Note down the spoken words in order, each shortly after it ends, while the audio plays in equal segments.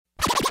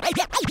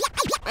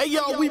Hey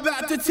yo, we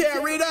about to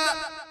tear it up.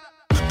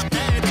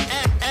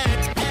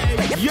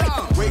 Yo,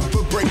 break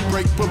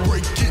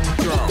it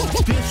down.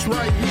 This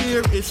right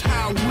here is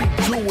how we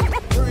do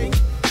it. Break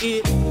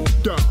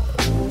it down.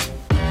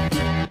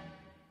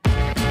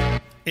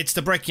 It's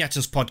the Breaking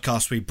Atoms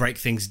podcast where we break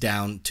things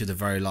down to the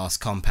very last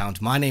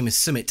compound. My name is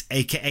Sumit,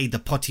 aka the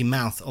potty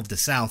mouth of the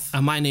South.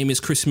 And my name is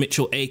Chris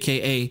Mitchell,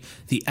 aka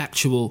the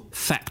actual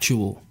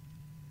factual.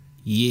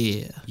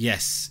 Yeah.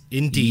 Yes,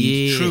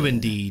 indeed. Yeah. True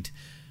indeed.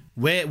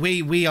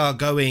 We are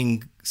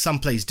going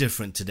someplace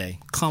different today.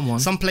 Come on.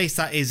 Someplace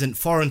that isn't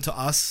foreign to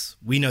us.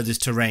 We know this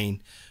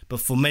terrain. But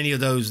for many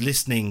of those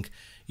listening,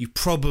 you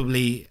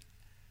probably,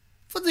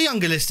 for the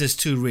younger listeners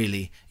too,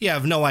 really,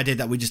 have no idea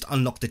that we just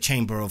unlocked the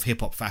chamber of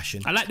hip-hop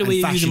fashion. I like the way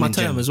you're using my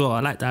term as well. I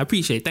like that. I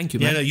appreciate it. Thank you,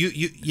 man. Yeah,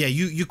 no,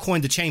 you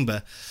coined the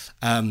chamber.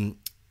 I'm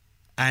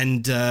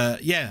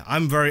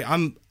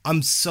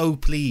so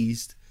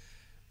pleased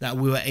that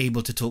we were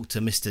able to talk to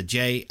Mr.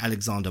 J.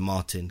 Alexander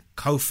Martin,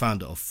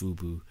 co-founder of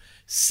Fubu,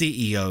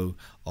 CEO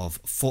of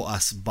For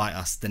Us, By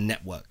Us, the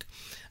network,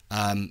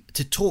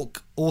 to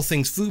talk all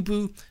things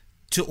Fubu,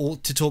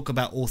 to talk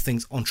about all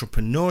things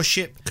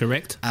entrepreneurship.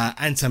 Correct.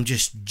 And some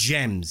just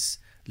gems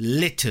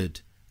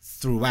littered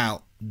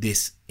throughout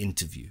this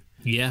interview.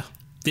 Yeah.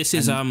 This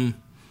is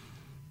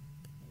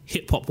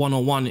hip-hop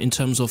 101 in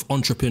terms of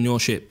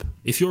entrepreneurship.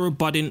 If you're a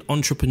budding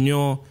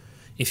entrepreneur,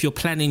 if you're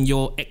planning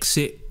your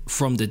exit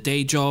from the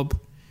day job,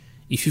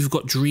 if you've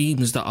got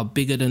dreams that are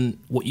bigger than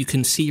what you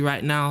can see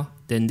right now,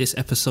 then this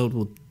episode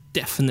will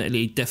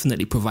definitely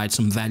provide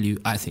some value,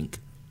 I think.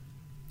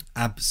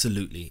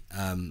 Absolutely.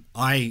 Man,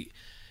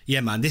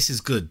 this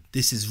is good.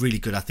 This is really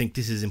good. I think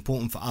this is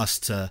important for us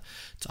to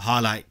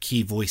highlight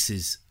key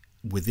voices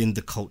within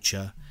the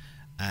culture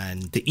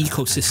and the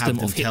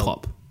ecosystem of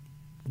hip-hop.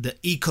 The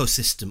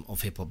ecosystem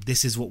of hip-hop.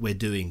 This is what we're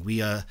doing.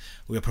 We are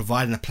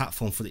providing a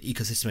platform for the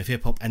ecosystem of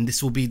hip-hop, and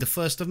this will be the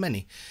first of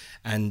many.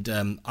 And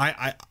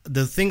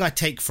the thing I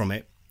take from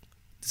it,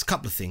 there's a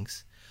couple of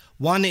things.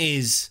 One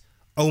is,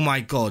 oh my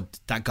God,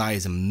 that guy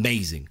is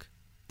amazing.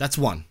 That's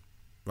one,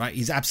 right?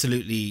 He's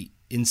absolutely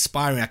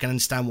inspiring. I can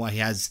understand why he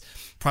has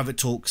private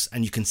talks,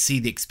 and you can see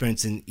the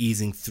experience in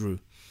oozing through.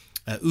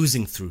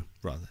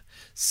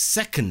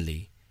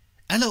 Secondly,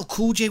 LL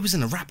Cool J was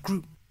in a rap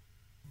group.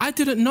 I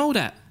didn't know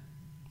that.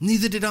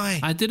 Neither did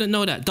I. I didn't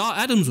know that. Dart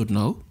Adams would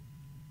know,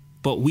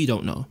 but we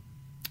don't know.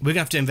 We're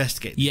gonna have to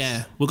investigate this.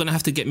 Yeah, we're gonna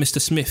have to get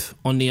Mr. Smith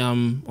on the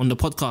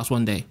podcast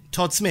one day.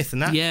 Todd Smith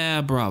and that.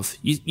 Yeah, bruv.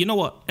 You know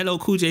what LL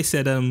Cool J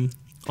said on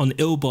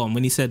Ill Bomb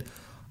when he said,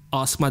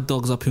 "Ask my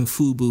dogs up in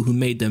Fubu who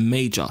made them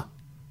major."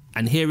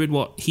 And hearing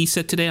what he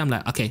said today, I'm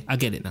like, okay, I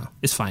get it now.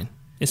 It's fine.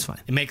 It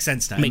makes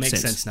sense now. Makes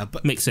sense now.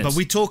 But makes sense. But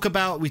we talk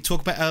about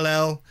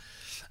LL.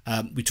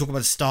 We talk about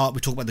the start.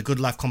 We talk about the Good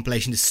Life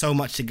compilation. There's so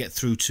much to get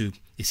through to.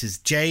 This is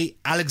J.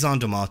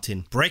 Alexander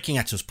Martin, Breaking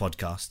Atoms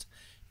podcast.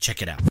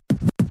 Check it out.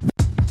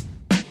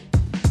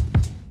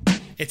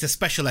 It's a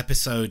special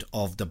episode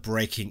of the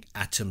Breaking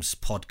Atoms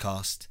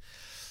podcast.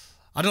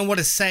 I don't know what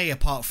to say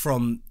apart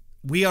from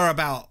we are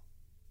about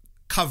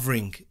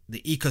covering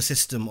the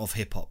ecosystem of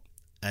hip-hop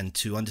and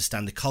to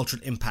understand the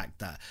cultural impact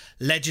that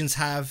legends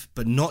have,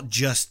 but not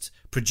just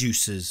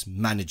producers,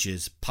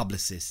 managers,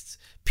 publicists,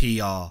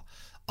 PR,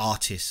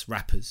 artists,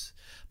 rappers,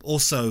 but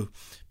also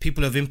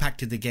people who have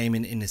impacted the game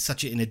in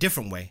a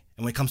different way.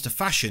 And when it comes to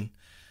fashion,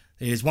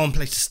 there is one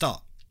place to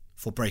start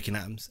for Breaking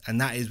Atoms, and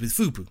that is with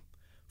Fubu.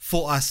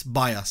 For Us,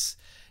 By Us.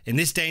 In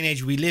this day and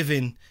age we live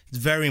in, it's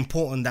very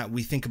important that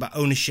we think about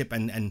ownership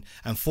and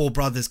four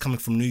brothers coming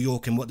from New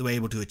York and what they were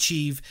able to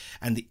achieve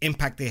and the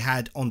impact they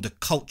had on the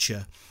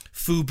culture.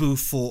 Fubu,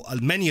 for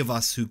many of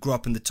us who grew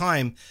up in the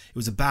time, it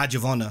was a badge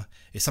of honor.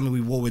 It's something we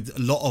wore with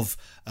a lot of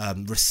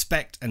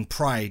respect and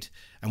pride,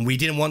 and we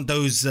didn't want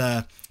those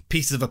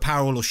pieces of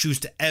apparel or shoes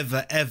to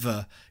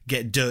ever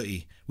get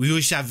dirty. We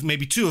always have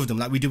maybe two of them,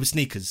 like we do with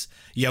sneakers.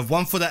 You have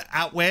one for the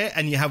outwear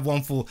and you have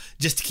one for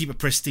just to keep it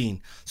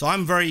pristine. So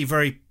I'm very,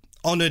 very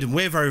honored, and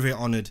we're very, very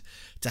honored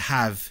to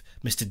have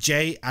Mr.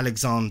 J.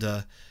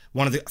 Alexander,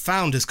 one of the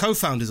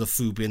co-founders of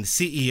Fubu and the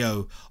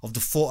CEO of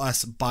the For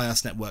Us, By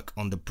Us network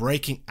on the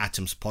Breaking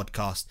Atoms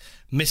podcast,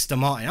 Mr.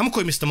 Martin. I'm going to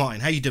call you Mr. Martin.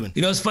 How you doing?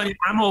 You know, it's funny.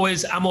 I'm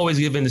always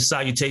giving the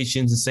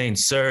salutations and saying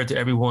sir to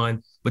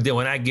everyone. But then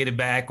when I get it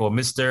back or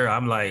Mr.,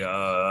 I'm like,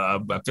 I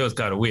feel it's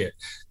kind of weird,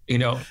 you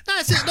know?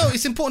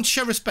 It's important to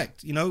show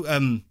respect, you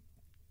know?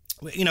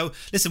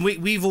 Listen,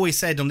 we've always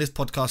said on this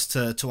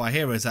podcast to our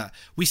heroes that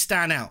we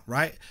stand out,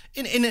 right?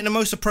 In the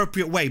most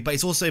appropriate way, but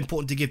it's also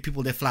important to give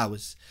people their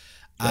flowers.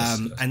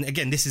 Yes. And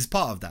again, this is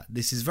part of that.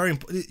 This is very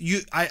important.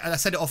 I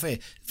said it off air.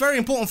 Very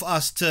important for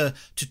us to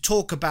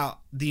talk about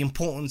the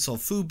importance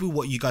of Fubu,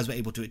 what you guys were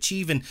able to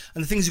achieve, and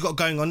the things you've got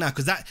going on now,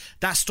 because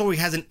that story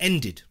hasn't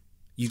ended.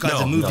 You guys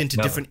have moved into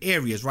never. different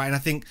areas, right? And I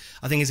think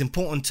it's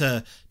important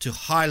to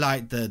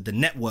highlight the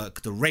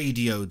network, the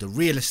radio, the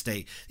real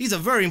estate. These are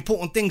very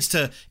important things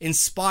to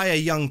inspire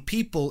young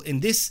people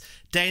in this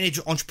day and age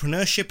of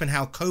entrepreneurship and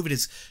how COVID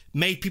has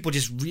made people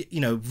just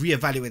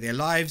reevaluate their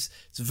lives.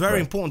 It's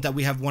very important that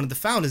we have one of the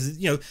founders.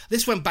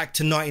 This went back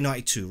to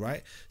 1992,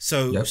 right?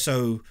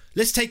 So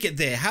let's take it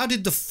there. How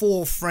did the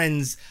four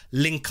friends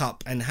link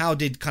up, and how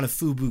did kind of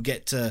Fubu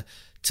get to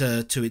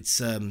its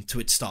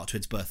start, to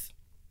its birth?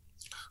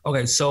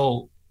 Okay,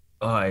 so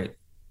all right,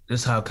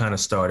 this is how it kind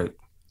of started.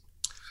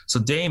 So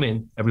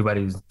Damon,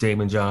 everybody's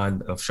Damon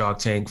John of Shark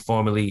Tank,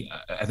 formerly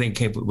I think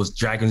was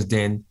Dragon's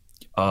Den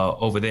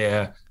over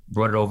there,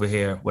 brought it over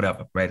here,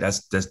 whatever, right?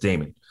 That's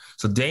Damon.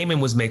 So Damon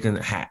was making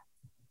a hat.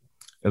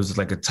 It was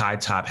like a tie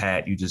top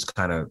hat. You just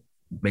kind of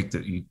make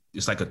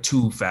it's like a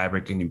tube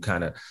fabric, and you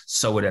kind of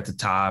sew it at the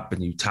top,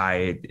 and you tie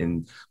it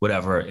and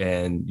whatever,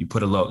 and you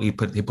put a logo. He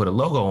put a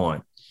logo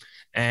on,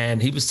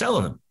 and he was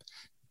selling them.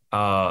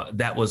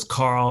 That was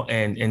Carl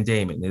and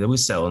Damon. They were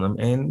selling them,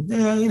 and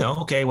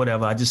okay,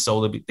 whatever. I just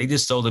sold it. They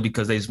just sold it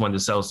because they just wanted to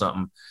sell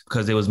something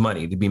because there was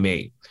money to be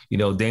made.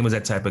 Damon's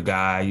that type of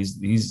guy.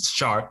 He's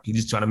sharp. He's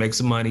just trying to make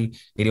some money.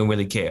 He didn't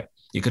really care.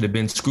 It could have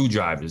been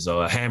screwdrivers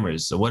or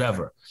hammers or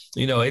whatever.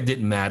 It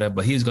didn't matter.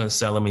 But he's going to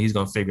sell them, and he's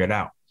going to figure it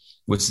out,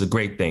 which is a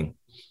great thing.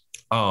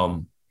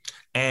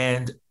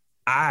 And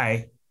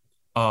I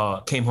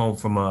came home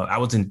from I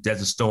was in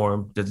Desert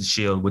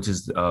Shield, which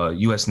is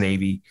U.S.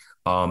 Navy.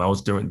 I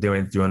was during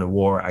the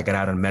war. I got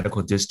out on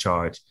medical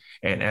discharge,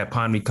 and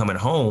upon me coming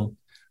home,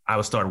 I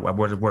was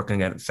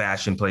working at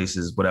fashion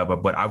places, whatever.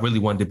 But I really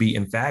wanted to be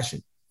in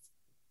fashion,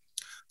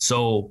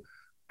 so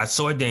I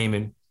saw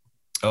Damon,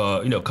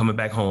 coming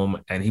back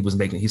home, and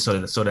he saw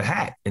the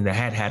hat, and the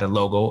hat had a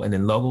logo, and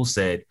then logo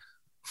said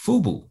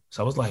Fubu.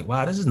 So I was like,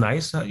 wow, this is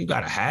nice. You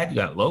got a hat, you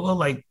got a logo,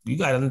 like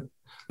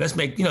let's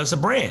make, it's a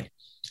brand.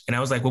 And I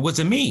was like, well, what's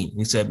it mean?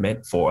 He said,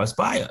 meant for us,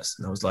 by us.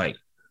 And I was like,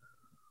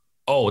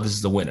 oh, this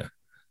is the winner.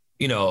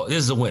 This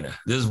is a winner.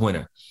 This is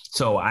winner.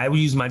 So I would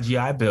use my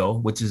GI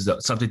Bill, which is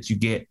something that you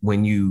get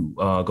when you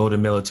go to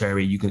the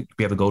military. You can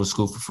be able to go to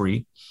school for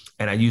free.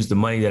 And I used the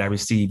money that I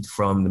received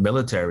from the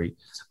military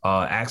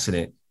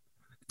accident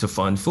to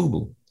fund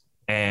Fubu.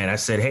 And I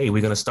said, hey,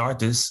 we're going to start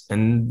this.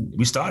 And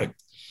we started.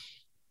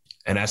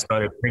 And I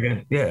started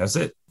figuring, that's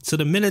it. So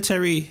the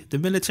military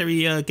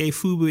gave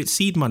Fubu its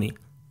seed money.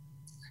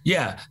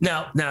 Yeah.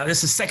 Now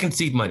this is second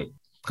seed money,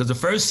 because the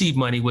first seed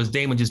money was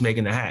Damon just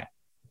making the hat.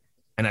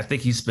 And I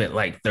think he spent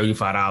like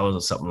 $35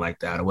 or something like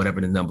that, or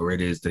whatever the number it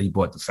is that he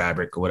bought the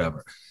fabric or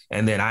whatever.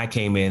 And then I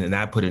came in and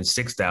I put in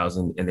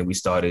 $6,000, and then we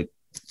started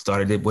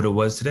it what it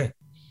was today.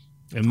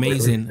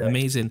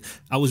 Amazing.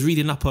 I was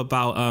reading up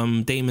about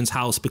Damon's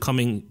house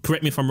becoming,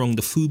 correct me if I'm wrong,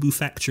 the Fubu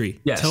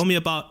factory. Yes. Tell me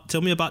about the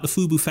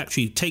Fubu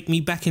factory. Take me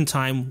back in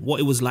time, what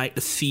it was like,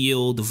 the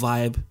feel, the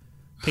vibe.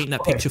 Paint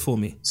that picture for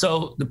me.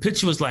 So the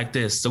picture was like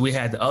this. So we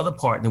had the other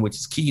partner, which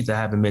is Keith, I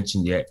haven't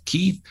mentioned yet.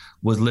 Keith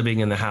was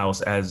living in the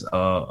house as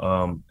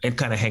and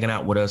kind of hanging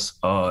out with us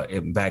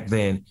back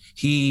then.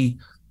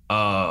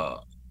 I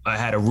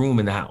had a room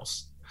in the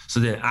house.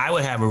 So then I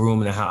would have a room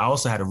in the house. I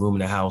also had a room in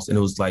the house, and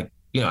it was like,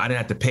 I didn't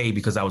have to pay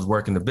because I was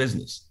working the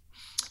business.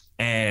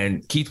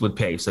 And Keith would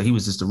pay. So he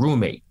was just a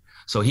roommate.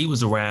 So he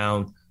was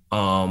around.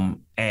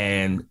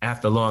 And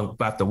after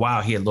a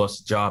while, he had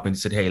lost a job, and he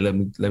said, hey, let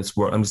me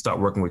start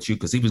working with you,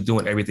 because he was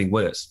doing everything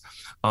with us.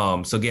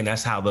 So again,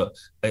 that's how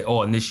it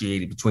all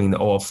initiated between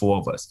all four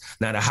of us.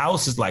 Now the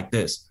house is like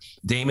this.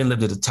 Damon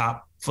lived at the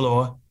top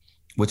floor,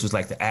 which was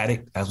like the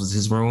attic. That was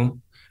his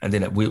room. And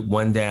then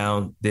one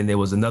down, then there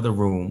was another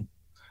room.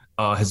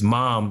 His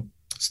mom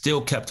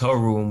still kept her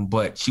room,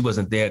 but she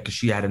wasn't there because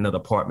she had another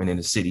apartment in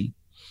the city.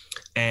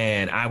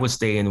 And I would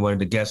stay in one of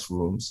the guest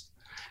rooms.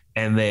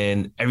 And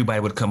then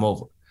everybody would come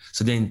over.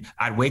 So then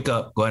I'd wake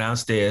up, go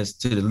downstairs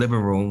to the living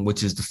room,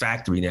 which is the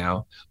factory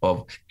now,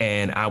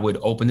 and I would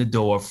open the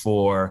door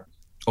for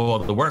all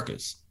the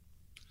workers.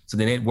 So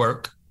then they'd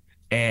work,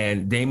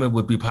 and Damon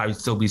would probably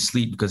still be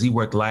asleep because he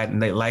worked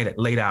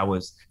late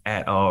hours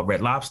at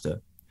Red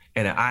Lobster.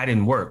 And I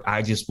didn't work.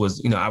 I just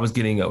was, I was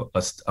getting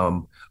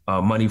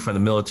a money from the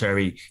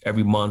military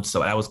every month. So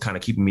that was kind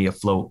of keeping me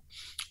afloat,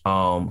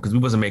 because we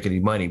wasn't making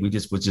any money. We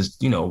just was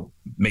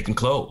making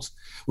clothes.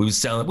 We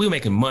were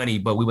making money,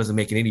 but we wasn't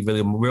making any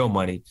really real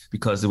money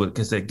because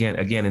again,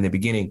 in the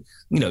beginning,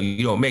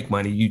 you don't make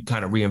money. You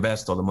kind of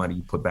reinvest all the money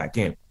you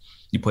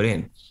put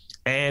in.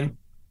 And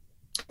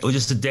it was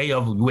just a day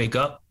of wake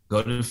up,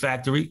 go to the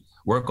factory,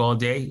 work all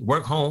day,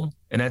 work home,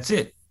 and that's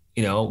it.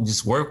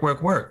 Just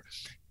work.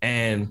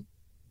 And,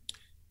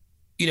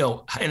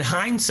 in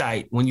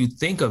hindsight, when you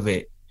think of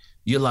it,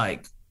 you're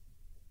like,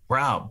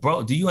 wow,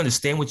 bro, do you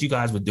understand what you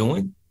guys were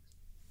doing?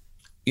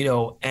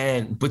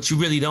 But you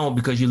really don't,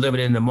 because you're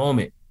living in the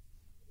moment.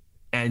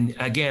 And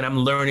again, I'm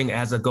learning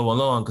as I go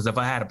along, because if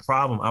I had a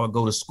problem, I would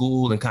go to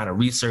school and kind of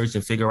research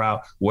and figure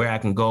out where I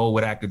can go,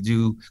 what I could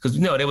do. Because,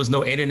 there was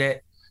no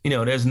internet,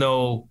 there's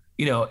no,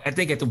 I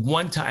think at the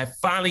one time,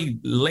 finally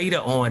later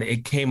on,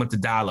 it came up to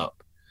dial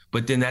up.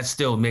 But then that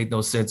still made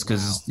no sense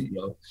because,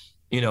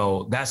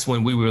 that's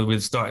when we were really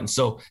starting.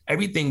 So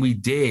everything we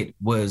did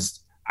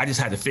was, I just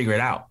had to figure it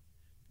out.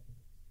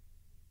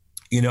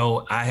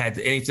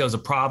 If there was a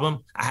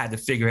problem, I had to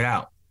figure it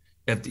out.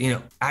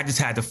 I just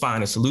had to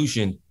find a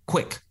solution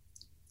quick,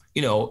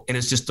 and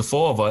it's just the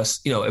four of us,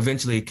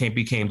 eventually it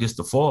became just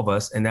the four of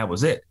us, and that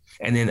was it.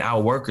 And then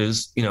our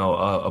workers,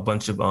 a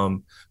bunch of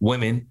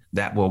women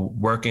that were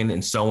working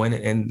and sewing,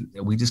 and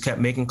we just kept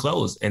making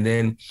clothes. And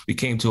then we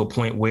came to a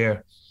point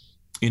where,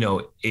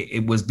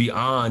 it was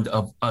beyond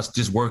of us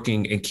just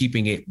working and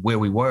keeping it where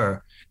we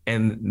were.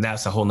 And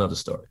that's a whole nother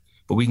story,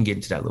 but we can get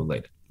into that a little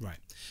later. Right.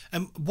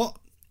 And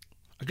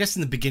I guess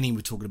in the beginning,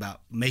 we're talking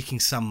about making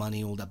some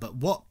money, all that, but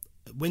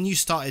when you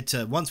started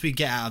to, once we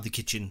get out of the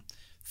kitchen,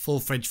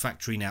 full-fledged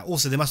factory now.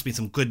 Also, there must have been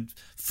some good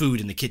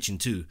food in the kitchen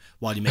too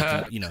while you're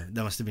making,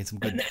 there must have been some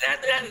good.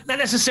 Not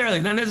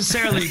necessarily,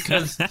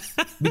 because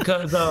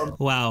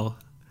wow.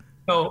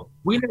 So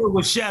we never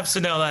were chefs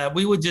and all that.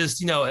 We would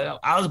just,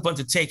 I was a bunch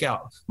of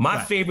takeout.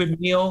 My favorite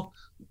meal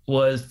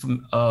was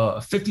from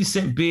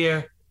 50-cent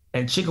beer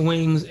and chicken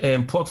wings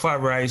and pork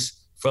fried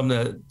rice from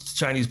the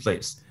Chinese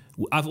place.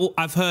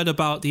 I've heard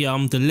about the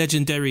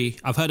legendary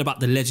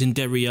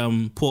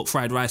pork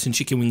fried rice and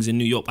chicken wings in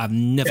New York. I've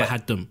never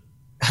had them.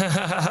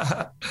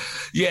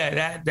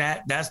 Yeah,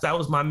 that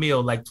was my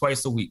meal, like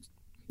twice a week.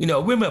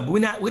 Remember, we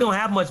don't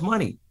have much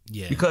money.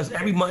 Yeah. Because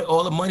every month,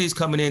 all the money's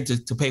coming in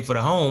to pay for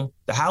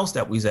the house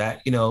that we was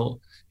at,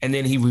 and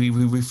then we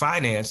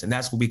refinanced, and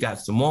that's where we got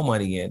some more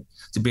money in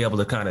to be able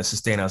to kind of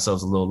sustain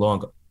ourselves a little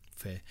longer.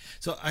 Fair.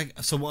 So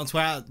once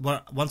we're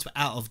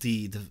out of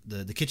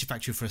the kitchen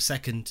factory for a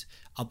second,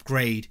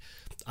 upgrade,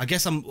 I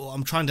guess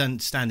I'm trying to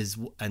understand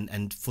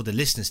and for the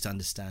listeners to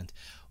understand,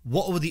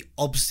 what were the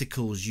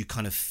obstacles you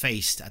kind of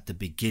faced at the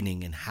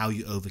beginning and how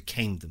you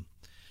overcame them?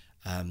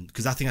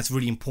 Because I think that's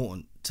really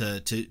important to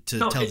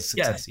tell the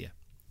success. Yeah.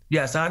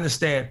 Yes, I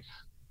understand.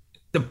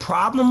 The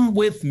problem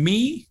with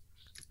me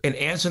in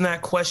answering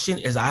that question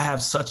is I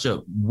have such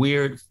a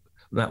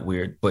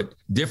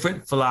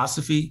different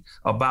philosophy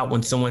about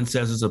when someone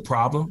says it's a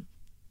problem.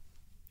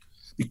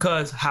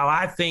 Because how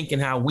I think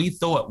and how we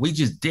thought, we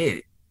just did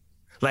it.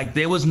 Like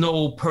there was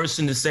no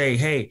person to say,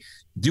 hey,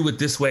 do it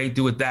this way,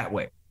 do it that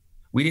way.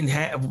 We didn't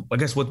have, I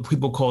guess, what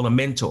people call a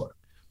mentor.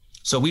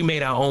 So we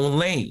made our own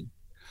lane.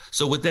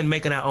 So within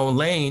making our own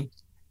lane,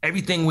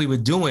 everything we were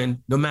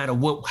doing, no matter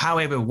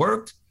however it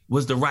worked,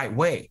 was the right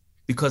way.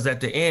 Because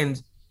at the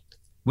end,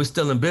 we're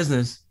still in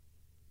business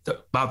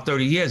about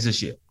 30 years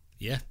this year.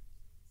 Yeah.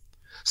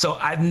 So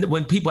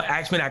when people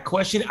ask me that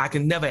question, I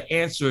can never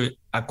answer it,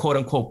 quote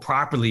unquote,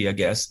 properly, I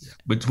guess,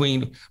 but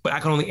I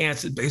can only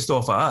answer it based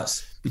off of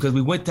us, because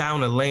we went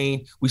down a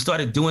lane. We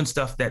started doing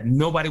stuff that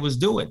nobody was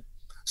doing.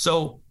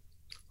 So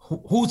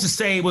who's to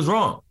say it was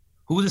wrong?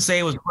 Who's to say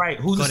it was right?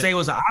 Who's to say it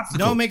was an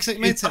obstacle? No, it makes sense.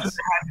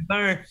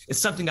 It's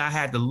something I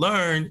had to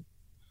learn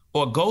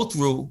or go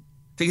through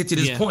to get to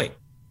this point.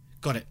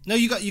 Got it. No,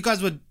 you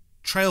guys were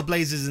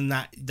trailblazers in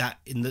that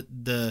in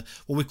the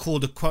what we call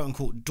the quote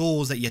unquote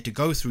doors that you had to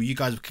go through. You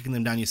guys were kicking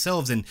them down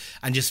yourselves and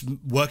just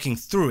working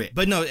through it.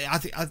 But no,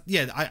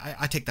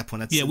 I take that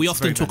point. We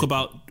often talk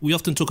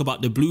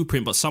about the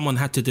blueprint, but someone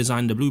had to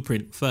design the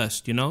blueprint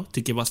first,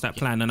 to give us that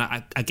plan. And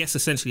I guess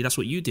essentially that's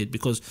what you did,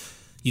 because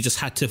you just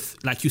had to,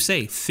 like you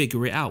say,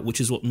 figure it out,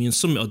 which is what me and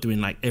Sumit are doing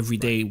like every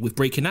day with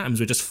Breaking Atoms.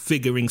 We're just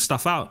figuring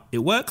stuff out. It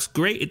works,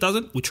 great. It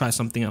doesn't, we try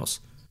something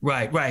else.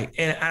 Right.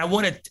 And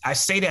I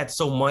say that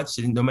so much,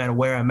 and no matter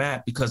where I'm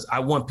at, because I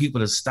want people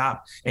to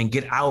stop and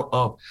get out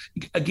of,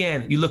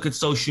 again, you look at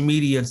social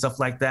media and stuff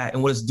like that,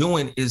 and what it's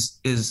doing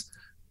is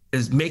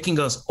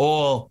making us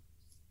all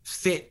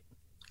fit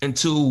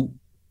into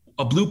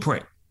a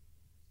blueprint.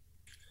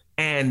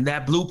 And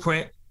that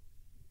blueprint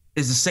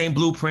is the same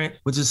blueprint,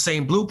 which is the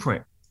same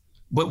blueprint.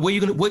 But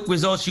what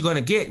results you're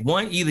gonna get?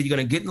 One, either you're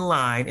gonna get in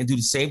line and do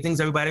the same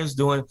things everybody else is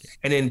doing,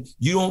 and then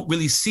you don't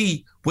really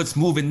see what's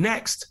moving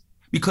next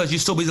because you're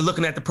so busy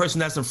looking at the person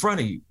that's in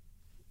front of you.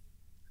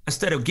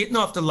 Instead of getting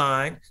off the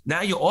line, now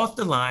you're off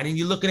the line and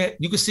you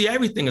can see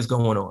everything that's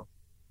going on.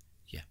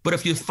 Yeah. But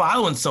if you're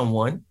following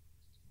someone,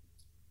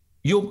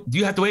 you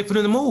have to wait for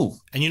them to move.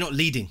 And you're not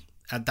leading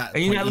at that point.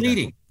 And you're not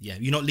leading. Yeah,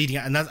 you're not leading.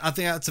 And I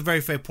think that's a very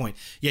fair point.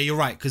 Yeah, you're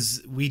right,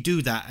 because we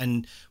do that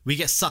and we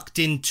get sucked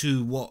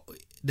into what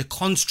the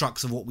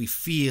constructs of what we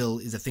feel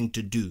is a thing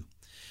to do.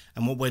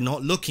 And what we're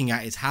not looking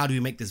at is how do we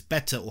make this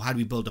better, or how do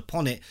we build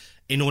upon it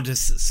in order to,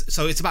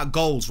 so it's about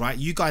goals, right?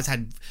 You guys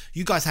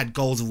had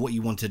goals of what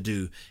you want to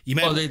do.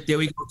 There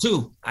we go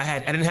too. I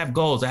didn't have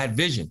goals. I had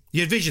vision.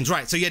 You had visions,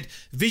 right? So you had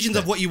visions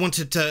of what you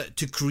wanted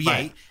to create,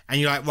 right.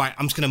 And you're like, right,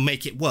 I'm just going to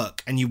make it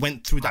work. And you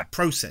went through that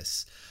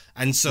process.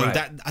 And so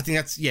that, I think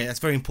that's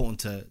very important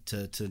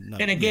to know.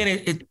 And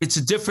again, it's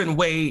a different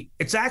way.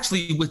 It's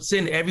actually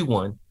within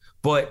everyone,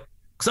 but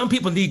some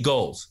people need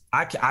goals.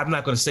 I'm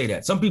not going to say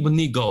that. Some people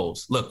need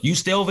goals. Look, you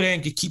stay over there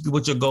and keep you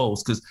with your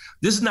goals, because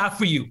this is not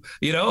for you.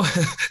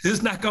 This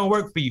is not going to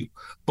work for you.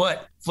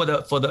 But for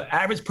the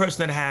average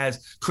person that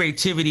has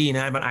creativity and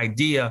have an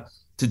idea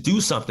to do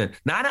something,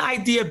 not an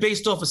idea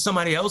based off of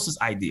somebody else's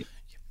idea.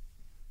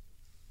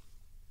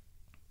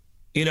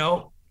 you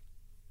know,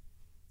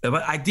 an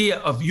idea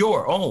of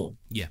your own,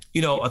 Yeah.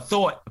 you know, a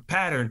thought, a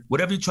pattern,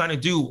 whatever you're trying to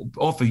do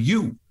off of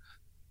you.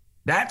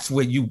 That's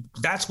where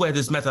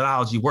this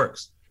methodology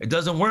works. It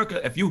doesn't work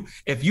if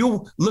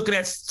you looking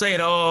at saying,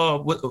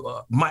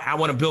 oh, I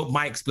want to build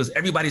mics because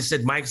everybody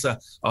said mics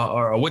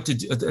are what to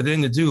do, a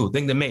thing to do, a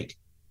thing to make.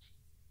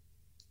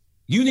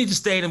 You need to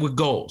stay in with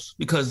goals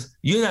because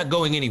you're not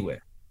going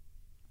anywhere.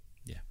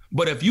 Yeah.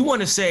 But if you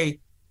want to say,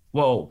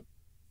 well,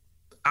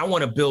 I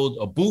want to build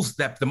a booth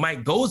that the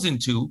mic goes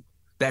into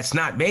that's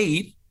not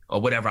made or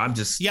whatever, I'm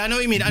just... Yeah, I know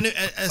what you mean. I know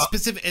a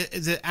specific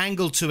is an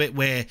angle to it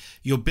where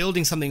you're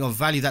building something of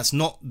value that's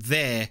not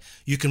there.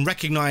 You can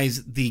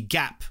recognize the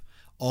gap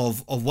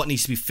of what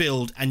needs to be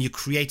filled, and you're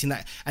creating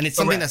that, and it's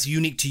something that's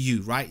unique to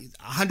you, right?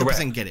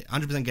 100% get it.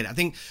 100% get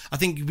it. I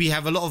think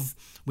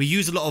we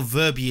use a lot of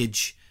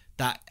verbiage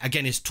that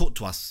again is taught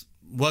to us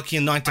working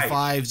in 9 to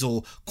 5s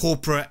or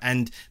corporate,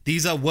 and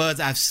these are words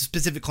that have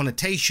specific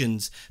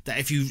connotations that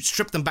if you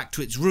strip them back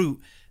to its root,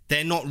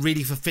 they're not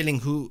really fulfilling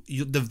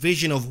the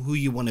vision of who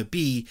you want to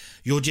be.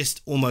 You're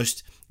just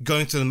almost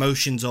going through the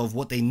motions of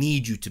what they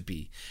need you to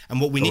be.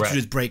 And what we need to do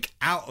is break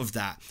out of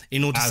that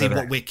in order to see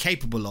what we're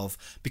capable of,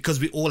 because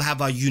we all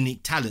have our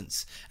unique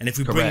talents. And if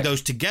we bring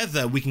those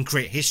together, we can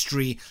create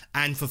history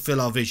and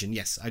fulfill our vision.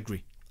 Yes, I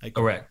agree.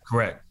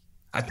 Correct.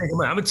 I think I'm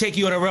gonna take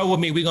you on a road with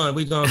me. We're gonna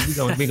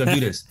do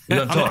this.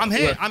 I'm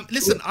here.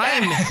 Listen, I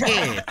am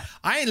here.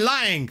 I ain't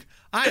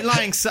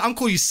lying, sir. I'm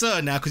calling you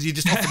sir now because you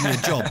just offered me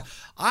a job.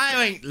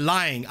 I ain't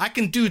lying. I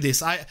can do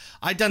this. I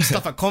done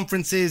stuff at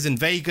conferences in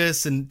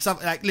Vegas and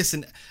stuff. Like,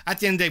 listen,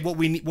 at the end of the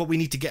day, what we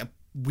need to get,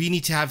 we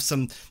need to have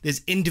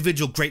there's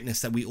individual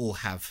greatness that we all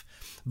have.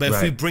 But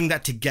if we bring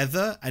that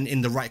together and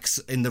in the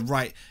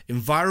right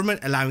environment,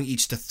 allowing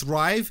each to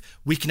thrive,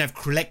 we can have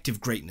collective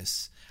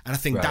greatness. And I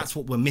think that's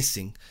what we're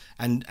missing.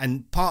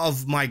 And part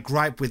of my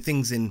gripe with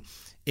things in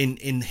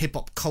hip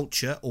hop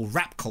culture or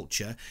rap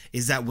culture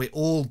is that we're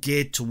all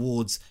geared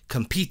towards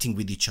competing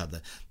with each other.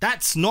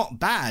 That's not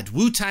bad.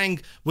 Wu-Tang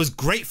was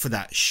great for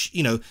that.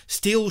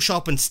 Steel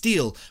sharpens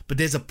steel, but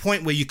there's a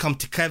point where you come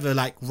together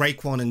like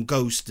Raekwon and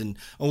Ghost and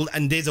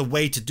there's a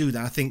way to do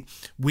that. I think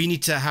we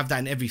need to have that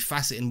in every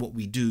facet in what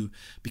we do,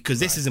 because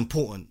this is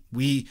important.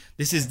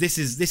 This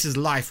is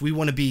life. We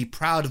want to be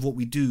proud of what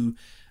we do.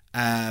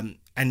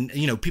 And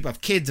people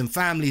have kids and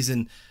families,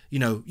 and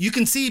you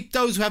can see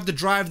those who have the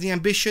drive, the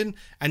ambition,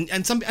 and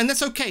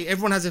that's okay.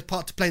 Everyone has a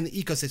part to play in the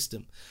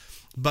ecosystem,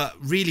 but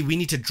really we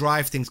need to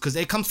drive things because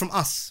it comes from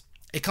us.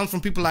 It comes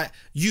from people like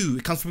you.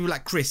 It comes from people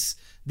like Chris.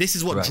 This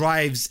is what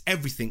drives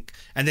everything,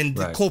 and then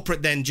the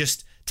corporate then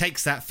just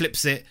takes that,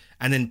 flips it,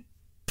 and then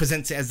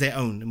presents it as their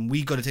own. And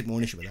we got to take more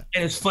ownership of that.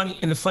 And it's funny.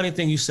 And the funny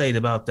thing you say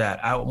about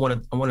that, I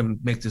want to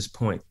make this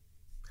point.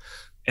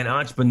 In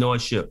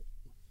entrepreneurship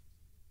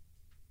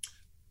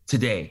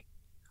today,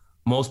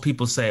 most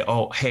people say,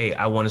 oh, hey,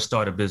 I want to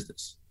start a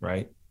business,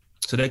 right?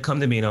 So they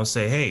come to me and I'll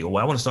say, hey, well,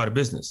 I want to start a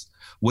business.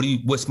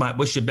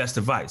 What's your best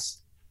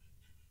advice?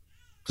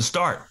 To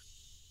start.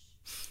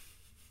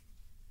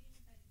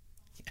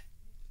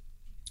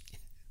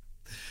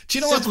 Do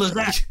you know Simple as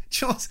that.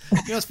 Do you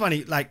know what's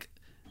funny? Like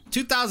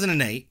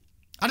 2008,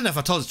 I don't know if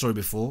I told the story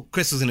before.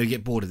 Chris was going to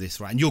get bored of this,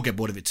 right? And you'll get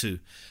bored of it too.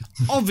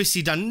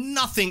 Obviously done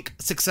nothing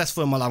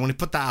successful in my life. I want to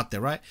put that out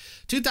there, right?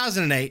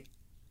 2008,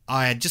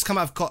 I had just come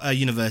out of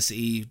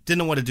university, didn't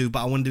know what to do,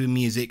 but I wanted to do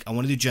music. I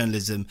wanted to do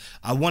journalism.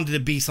 I wanted to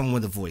be someone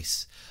with a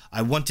voice.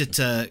 I wanted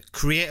to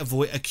create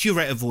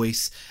curate a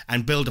voice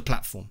and build a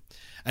platform.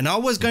 And I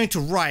was going to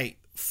write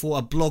for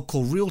a blog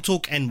called Real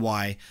Talk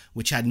NY,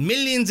 which had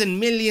millions and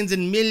millions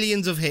and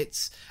millions of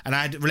hits. And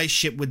I had a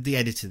relationship with the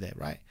editor there,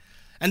 right?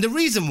 And the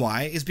reason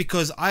why is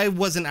because I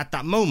wasn't at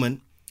that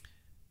moment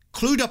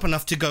clued up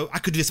enough to go, I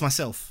could do this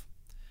myself.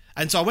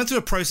 And so I went through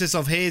a process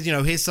of here's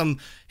some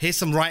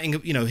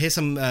writing, here's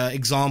some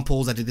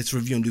examples. I did this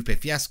review on Lupe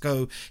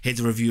Fiasco. Here's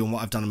a review on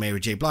what I've done on Mary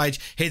J. Blige.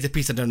 Here's a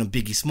piece I've done on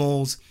Biggie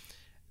Smalls.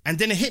 And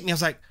then it hit me. I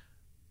was like,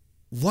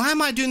 why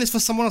am I doing this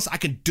for someone else? I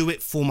could do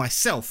it for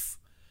myself.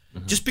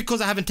 Mm-hmm. Just because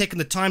I haven't taken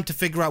the time to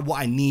figure out what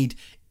I need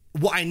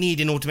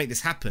in order to make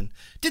this happen.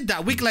 Did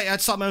that. A week later,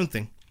 I'd start my own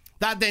thing.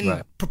 That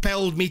then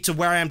propelled me to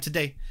where I am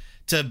today.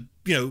 To,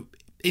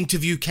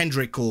 interview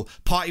Kendrick or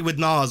party with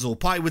Nas or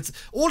party with...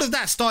 All of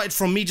that started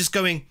from me just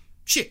going,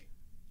 shit,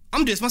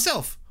 I'm doing this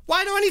myself.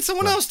 Why do I need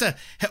someone else to...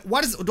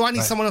 do I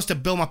need someone else to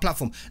build my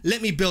platform?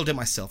 Let me build it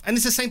myself. And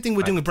it's the same thing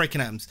we're doing with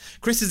Breaking Atoms.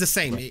 Chris is the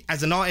same.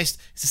 As an artist,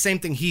 it's the same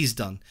thing he's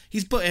done.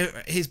 He's built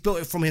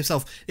it from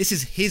himself. This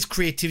is his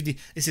creativity.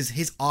 This is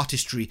his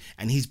artistry.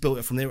 And he's built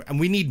it from there. And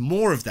we need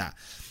more of that.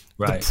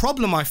 Right. The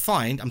problem I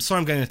find... I'm sorry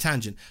I'm going on a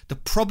tangent. The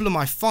problem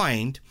I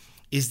find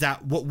is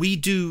that what we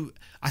do...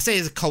 I say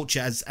as a culture,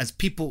 as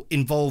people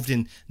involved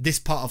in this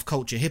part of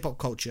culture, hip-hop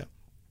culture,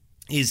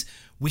 is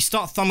we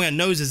start thumbing our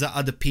noses at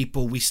other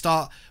people. We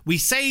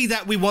say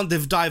that we want the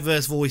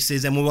diverse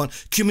voices and we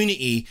want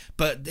community,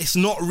 but it's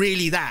not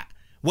really that.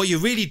 What you're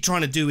really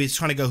trying to do is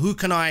trying to go, who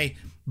can I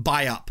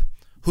buy up?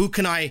 Who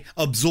can I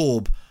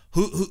absorb?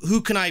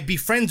 Who can I be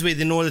friends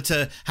with in order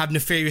to have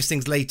nefarious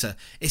things later?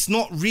 It's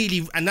not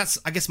really, and that's,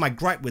 I guess, my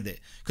gripe with it.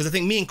 Because I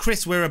think me and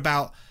Chris, we're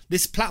about,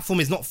 this platform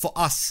is not for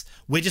us.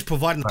 We're just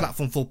providing the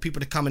platform for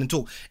people to come in and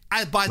talk.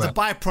 By the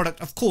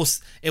byproduct, of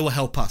course, it will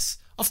help us.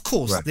 Of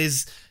course,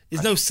 there's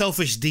no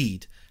selfish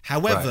deed.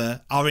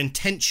 However, our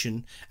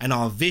intention and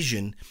our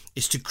vision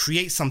is to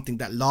create something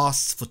that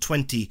lasts for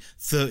 20,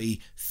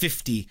 30,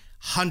 50,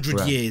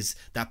 100 years,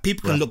 that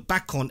people can look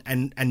back on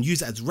and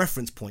use it as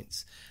reference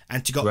points,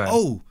 and to go,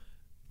 oh,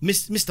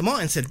 Mr.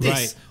 Martin said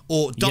this,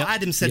 or Dot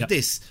Adams said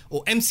this,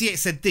 or MC8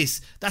 said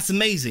this. That's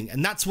amazing.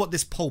 And that's what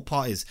this whole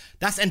part is.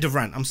 That's end of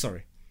rant. I'm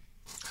sorry.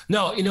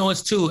 No,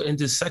 it's too. And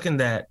to second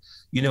that,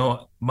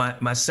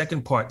 my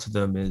second part to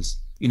them is,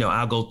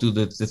 I'll go through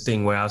the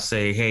thing where I'll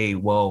say, hey,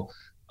 well,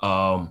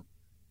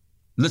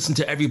 listen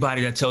to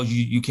everybody that tells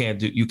you you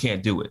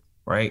can't do it,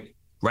 right?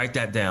 Write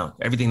that down.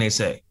 Everything they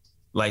say,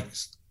 like,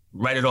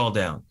 write it all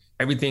down.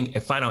 Everything,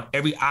 and find out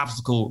every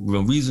obstacle,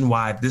 reason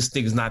why this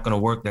thing is not going to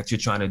work that you're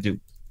trying to do.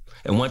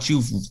 And once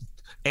you've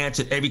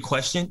answered every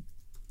question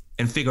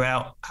and figure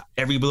out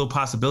every little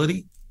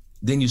possibility,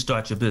 then you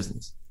start your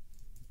business.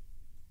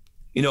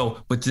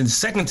 But then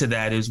second to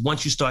that is,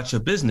 once you start your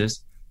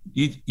business,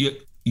 you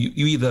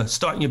either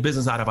starting your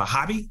business out of a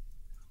hobby,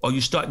 or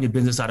you're starting your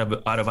business out of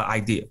an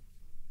idea.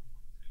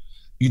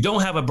 You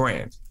don't have a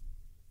brand.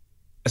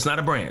 It's not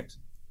a brand.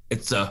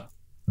 It's a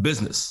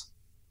business.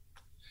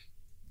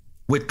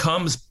 What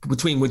comes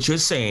between what you're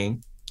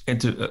saying and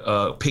to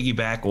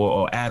piggyback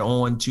or add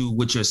on to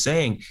what you're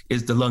saying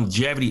is the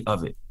longevity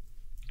of it.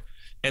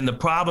 And the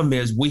problem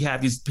is,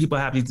 people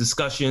have these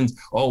discussions,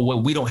 oh,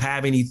 well, we don't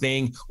have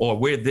anything, or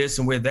we're this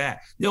and we're that.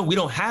 We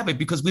don't have it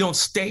because we don't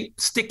stay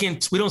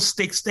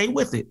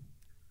with it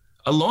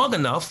long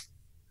enough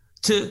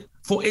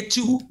for it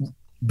to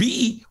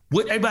be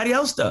what everybody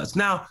else does.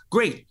 Now,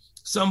 great.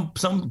 Some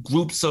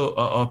groups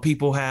of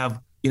people have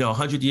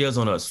 100 years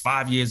on us,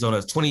 5 years on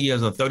us, 20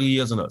 years on 30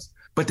 years on us,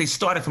 but they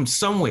started from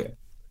somewhere.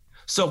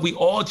 So we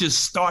all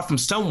just start from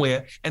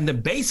somewhere, and the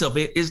base of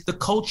it is the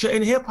culture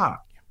in hip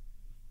hop.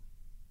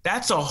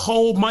 That's a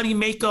whole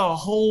moneymaker, a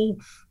whole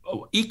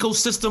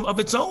ecosystem of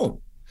its own.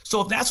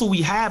 So if that's what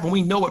we have, and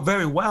we know it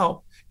very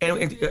well,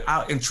 and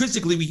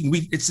intrinsically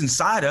it's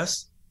inside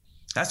us.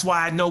 That's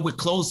why I know what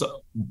clothes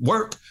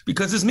work,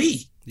 because it's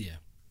me. Yeah.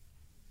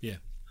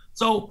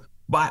 So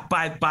by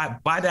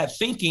that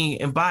thinking,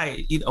 and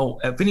by,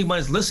 if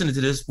anybody's listening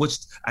to this, which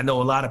I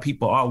know a lot of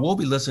people will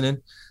be listening,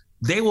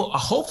 they will,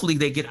 hopefully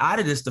they get out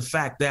of this the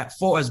fact that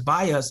for us,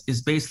 by us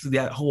is basically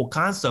that whole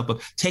concept of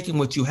taking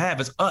what you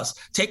have as us.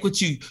 Take what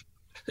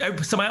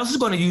somebody else is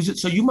going to use it,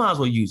 so you might as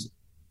well use it,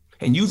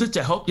 and use it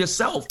to help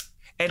yourself,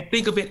 and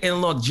think of it in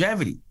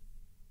longevity.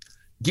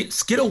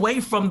 Get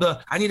away from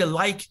I need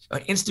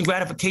instant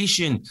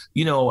gratification.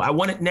 I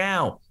want it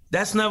now.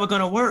 That's never going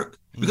to work,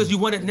 because you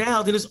want it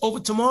now, then it's over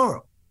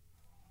tomorrow.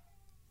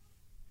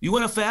 You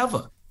want it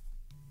forever.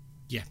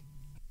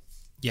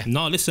 Yeah.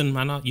 No, listen,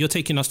 man, you're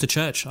taking us to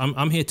church.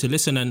 I'm here to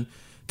listen and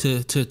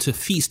to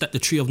feast at the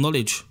tree of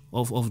knowledge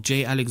of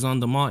J.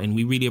 Alexander Martin.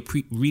 We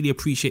really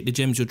appreciate the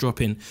gems you're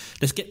dropping.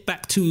 Let's get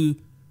back to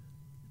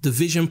the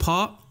vision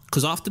part,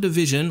 because after the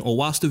vision, or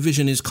whilst the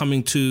vision is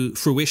coming to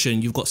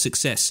fruition, you've got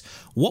success.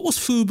 What was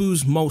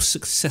Fubu's most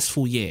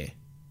successful year?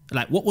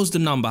 Like, what was the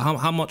number?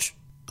 How much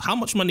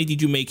money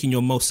did you make in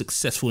your most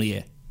successful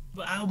year?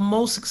 Our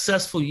most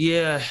successful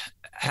year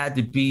had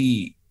to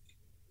be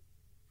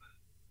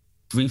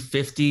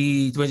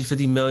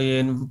 350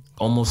 million,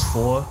 almost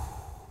 4.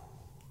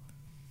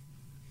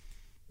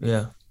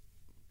 Yeah.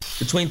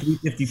 Between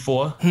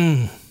 354.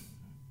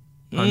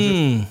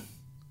 100.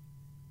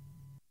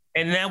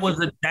 And that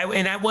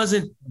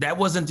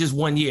wasn't just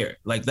 1 year.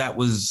 Like, that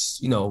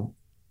was,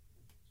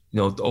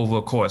 over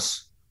a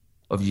course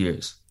of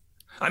years.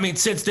 I mean,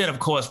 since then, of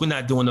course, we're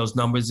not doing those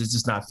numbers. It's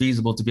just not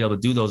feasible to be able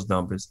to do those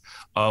numbers.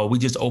 We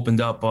just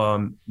opened up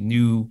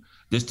new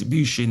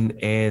distribution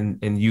in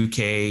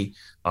UK,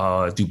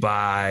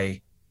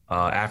 Dubai,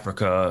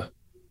 Africa.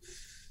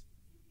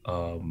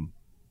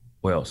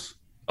 What else?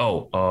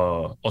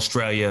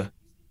 Australia.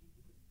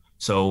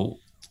 So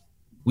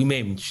you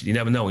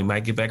never know. We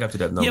might get back up to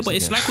that number. Yeah, but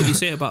it's like what you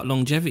say about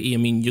longevity. I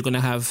mean, you're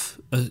gonna have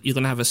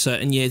a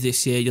certain year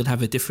this year. You'll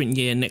have a different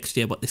year next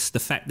year. But it's the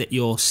fact that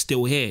you're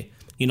still here.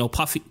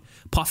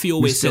 Puffy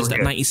always says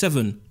that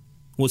 97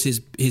 was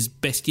his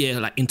best year,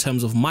 like, in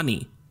terms of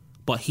money.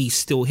 But he's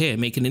still here,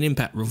 making an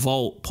impact.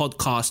 Revolt,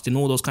 podcast, and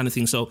all those kind of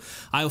things. So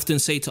I often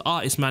say to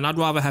artists, man, I'd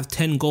rather have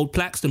 10 gold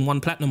plaques than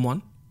 1 platinum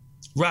one.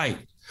 Right,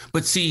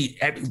 but see,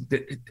 I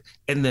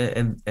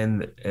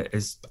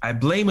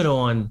blame it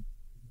on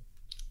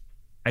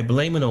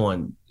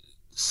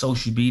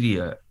social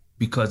media,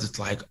 because it's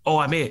like, oh,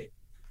 I'm it,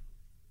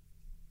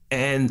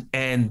 and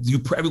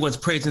everyone's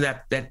praising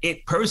that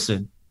it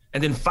person,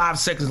 and then 5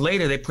 seconds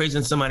later they're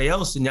praising somebody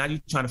else, and now you're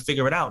trying to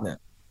figure it out now.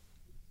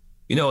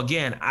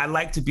 Again, I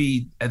like to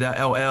be at the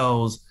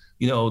LLs,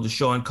 the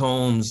Sean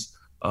Combs,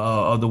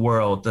 of the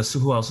world. That's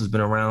who else has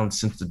been around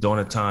since the dawn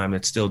of time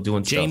that's still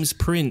doing James stuff.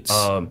 Prince.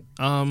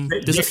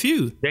 There's a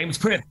few. James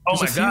Prince. Oh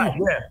There's my God.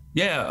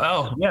 Yeah.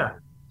 Oh yeah.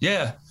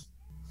 Yeah.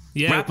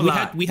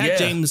 Yeah. We had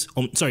James.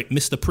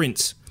 Mr.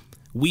 Prince.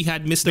 We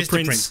had Mr.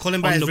 Prince Call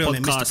him on by the his real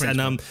name, Mr. podcast, Prince,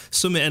 and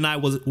Sumit and I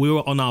we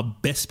were on our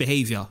best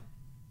behavior.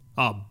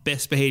 Our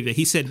best behavior.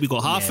 He said we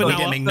got half an we hour.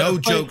 didn't make no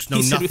jokes, no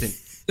nothing.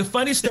 The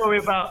funny story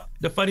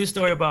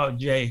about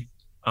Jay.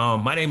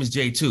 My name is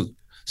Jay too.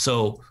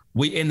 So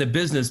we in the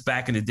business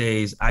back in the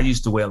days. I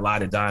used to wear a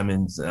lot of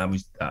diamonds.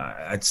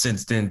 I'd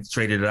since then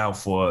traded it out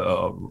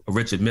for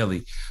Richard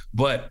Mille,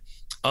 but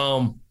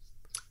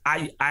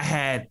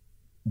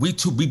we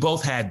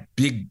both had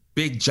big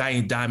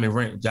giant diamond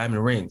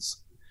rings,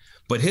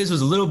 but his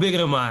was a little bigger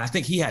than mine. I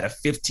think he had a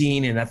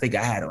 15, and I think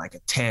I had like a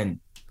 10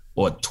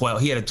 or 12.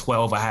 He had a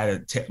 12. I had a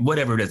 10,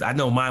 whatever it is. I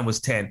know mine was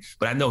 10,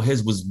 but I know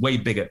his was way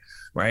bigger,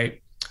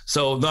 right?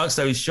 So long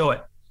story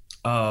short,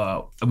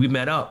 we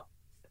met up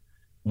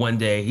one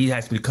day. He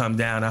asked me to come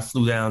down. I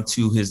flew down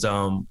to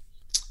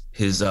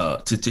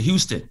to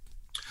Houston.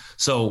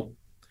 So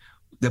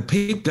the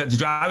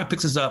driver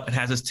picks us up and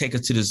has us take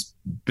us to this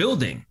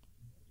building.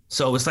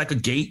 So it's like a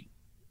gate.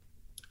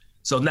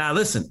 So now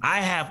listen,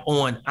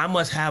 I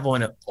must have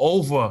on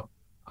over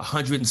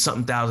 $100 and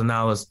something thousand,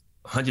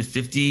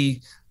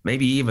 150,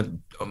 maybe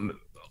even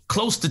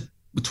close to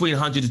between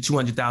 $100 to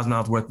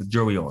 $200,000 worth of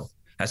jewelry on.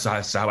 That's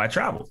how I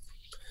travel.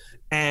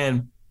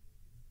 And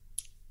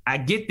I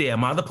get there,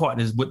 my other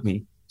partner is with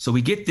me. So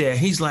we get there,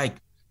 he's like,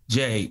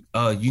 Jay,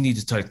 you need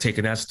to start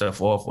taking that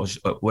stuff off or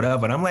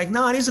whatever. And I'm like,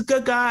 no, he's a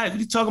good guy. What are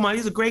you talking about?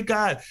 He's a great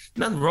guy.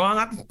 Nothing wrong,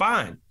 I'm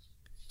fine.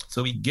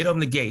 So we get on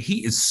the gate.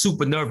 He is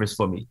super nervous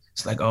for me.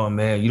 It's like, oh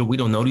man, we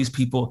don't know these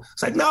people.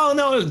 It's like,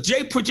 no,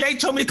 Jay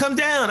told me to come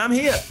down. I'm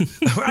here,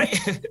 right?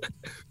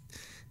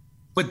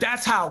 But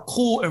that's how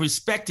cool and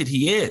respected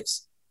he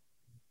is.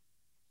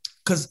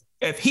 Because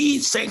if he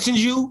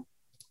sanctions you,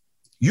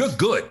 you're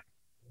good.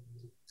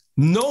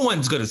 No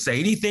one's gonna say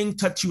anything,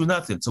 touch you or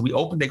nothing. So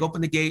they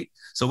open the gate.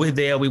 So we're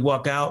there, we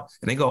walk out,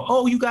 and they go,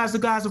 oh, you guys the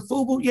guys of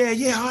FUBU?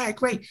 Yeah, all right,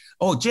 great.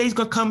 Oh, Jay's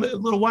gonna come in a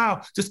little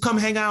while. Just come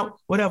hang out,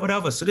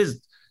 whatever. So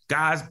there's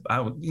guys,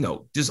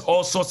 just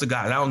all sorts of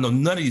guys. I don't know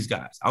none of these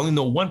guys. I only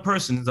know one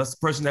person. That's the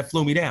person that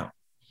flew me down.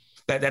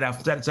 That I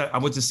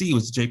went to see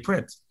was Jay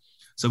Prince.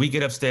 So we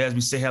get upstairs,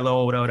 we say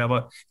hello,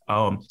 whatever.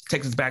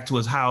 Takes us back to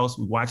his house.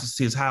 We watch us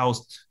see his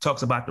house.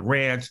 Talks about the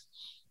ranch.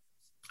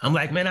 I'm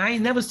like, man, I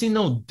ain't never seen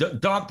no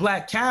dark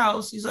black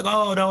cows. He's like,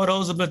 oh no,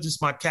 those are just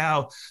my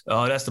cow.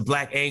 That's the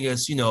Black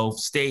Angus,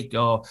 steak.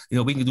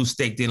 We can do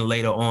steak dinner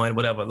later on,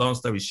 whatever. Long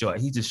story short,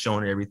 he's just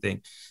showing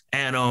everything.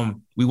 And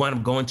we wound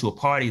up going to a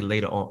party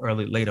later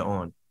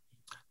on.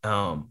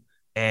 So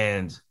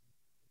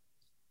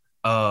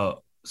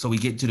we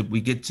get to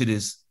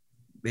this.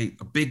 A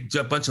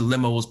bunch of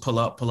limos pull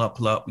up.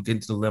 We get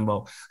into the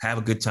limo, have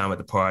a good time at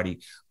the party.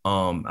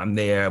 I'm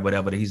there,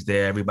 whatever. He's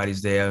there,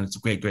 everybody's there, and it's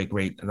great.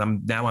 And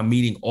I'm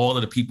meeting all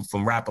of the people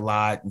from Rap A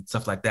Lot and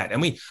stuff like that.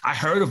 I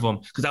heard of them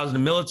because I was in the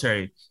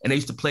military, and they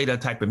used to play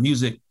that type of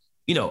music.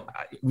 When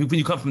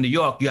you come from New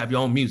York, you have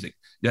your own music.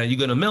 Now you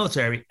go to the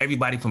military,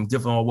 everybody from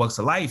different walks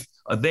of life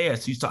are there,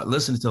 so you start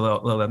listening to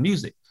all that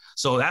music.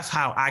 So that's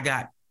how I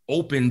got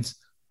opened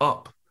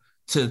up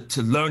to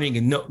learning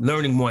and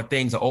learning more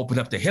things, or open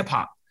up to hip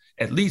hop,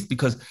 at least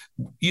because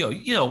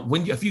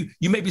when if you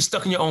may be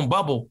stuck in your own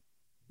bubble,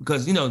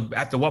 because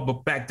after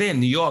what back then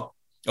New York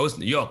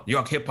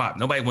hip hop,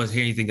 nobody wants to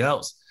hear anything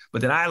else.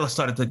 But then I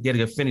started to get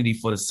an affinity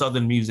for the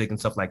Southern music and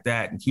stuff like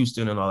that, and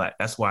Houston and all that.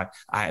 That's why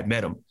I had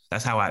met him.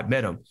 That's how I had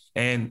met him.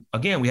 And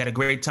again, we had a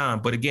great time.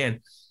 But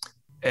again,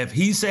 if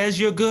he says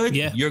you're good,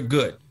 you're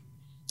good.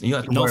 And you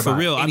don't have to worry for about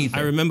real. anything.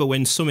 I remember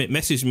when Sumit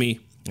messaged me,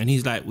 and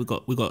he's like, we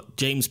got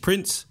James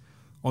Prince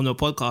on the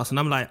podcast, and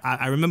I'm like,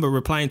 I remember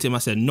replying to him. I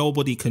said,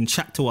 nobody can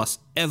chat to us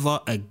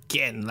ever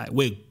again. Like,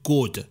 we're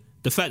good.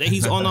 The fact that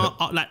he's on our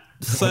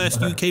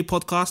first UK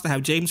podcast to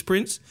have James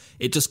Prince,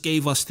 it just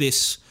gave us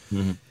this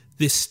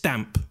this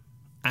stamp.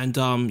 And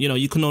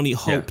you can only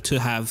hope to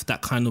have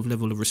that kind of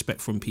level of respect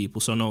from people.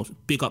 So no,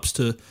 big ups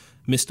to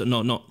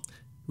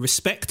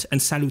respect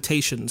and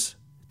salutations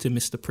to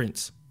Mr.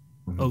 Prince.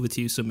 Over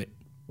to you, Sumit.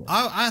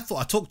 I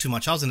thought I talked too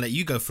much. I was going to let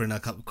you go for a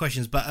couple of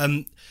questions, but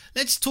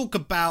let's talk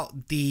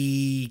about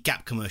the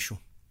Gap commercial.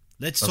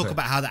 Let's talk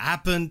about how that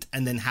happened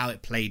and then how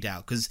it played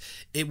out, because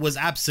it was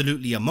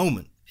absolutely a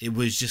moment. It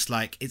was just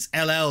like, it's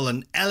LL,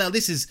 and LL,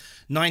 this is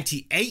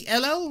 98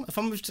 LL, if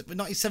I'm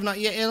 97,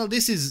 98 LL,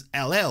 this is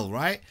LL,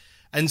 right?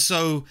 And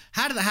so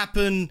how did that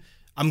happen?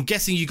 I'm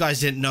guessing you guys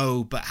didn't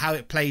know, but how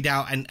it played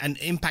out and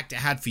impact it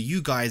had for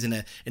you guys in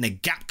a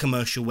Gap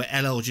commercial where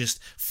LL just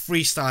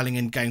freestyling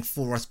and going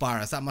for us by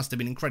us. That must have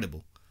been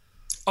incredible.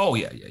 Oh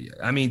yeah.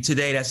 I mean,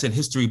 today that's in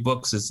history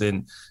books. It's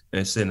in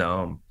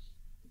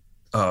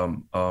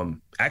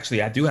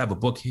actually I do have a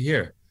book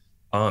here,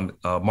 a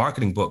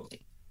marketing book.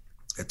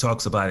 It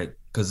talks about it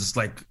because it's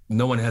like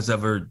no one has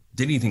ever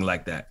did anything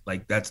like that.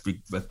 Like that's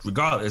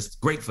regardless, it's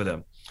great for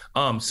them.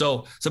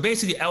 So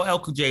basically LL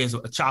Cool J is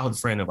a childhood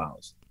friend of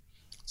ours.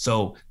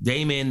 So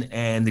Damon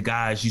and the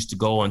guys used to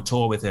go on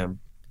tour with him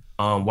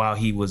while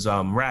he was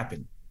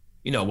rapping,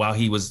 while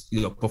he was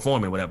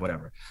performing,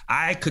 whatever.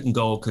 I couldn't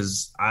go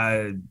because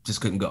I just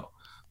couldn't go.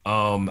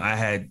 I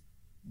had,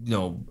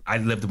 I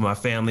lived with my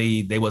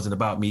family. They wasn't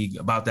about me,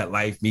 about that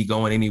life, me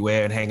going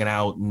anywhere and hanging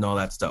out and all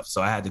that stuff.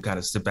 So I had to kind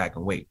of sit back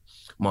and wait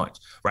much,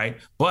 right?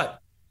 But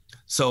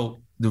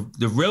so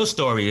the real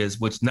story is,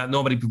 which a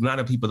lot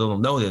of people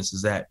don't know this,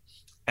 is that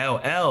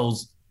LL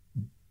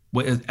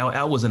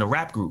was in a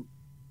rap group.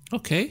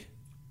 Okay.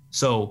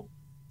 So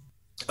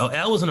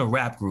LL was in a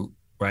rap group,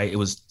 right? It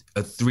was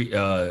three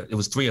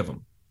of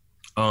them.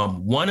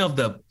 One of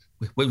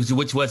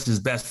which was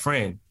his best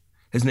friend,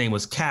 his name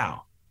was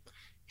Cal.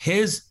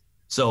 His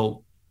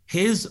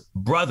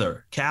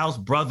brother, Cal's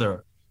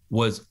brother,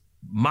 was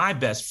my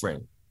best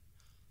friend,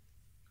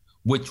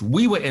 which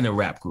we were in a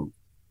rap group.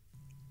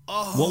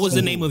 Oh. What was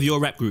the name of your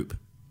rap group?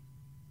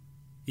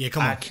 Yeah,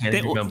 come on. I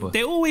can't remember.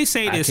 They always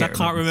say this. I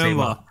can't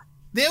remember.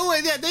 They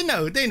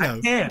know.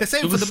 The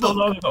same for the book.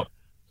 Long ago.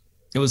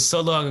 It was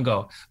so long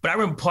ago. But I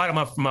remember part of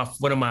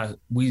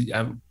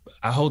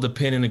I hold a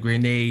pen and a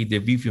grenade, the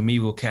View from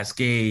Evil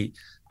Cascade.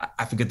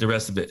 I forget the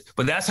rest of it.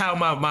 But that's how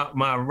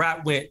my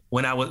rap went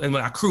when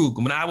I crewed.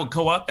 When I would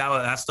go up,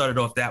 I started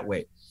off that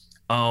way.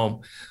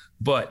 So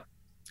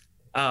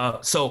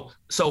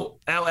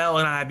LL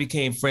and I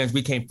became friends.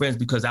 We became friends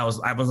because I was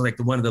like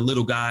one of the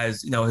little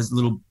guys, his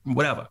little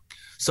whatever.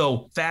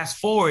 So fast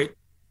forward,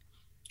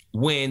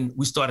 when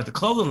we started the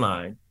clothing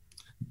line,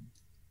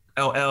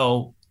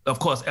 LL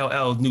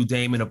knew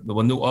Damon,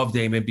 knew of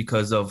Damon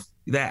because of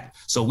that.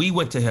 So we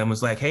went to him and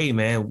was like, hey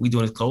man, we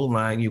doing this clothing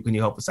line, can you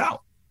help us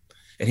out?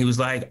 And he was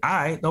like, all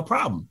right, no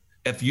problem.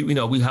 If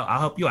I'll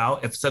help you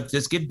out. If stuff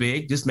just get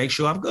big, just make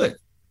sure I'm good.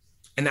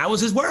 And that was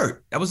his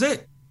word. That was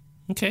it.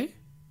 Okay.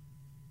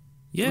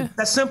 Yeah.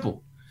 That's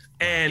simple.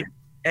 And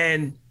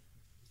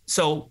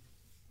so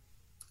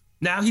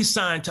now he's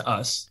signed to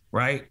us,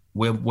 right?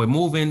 We're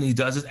moving. He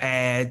does his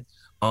ad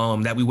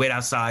that we wait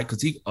outside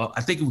because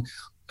I think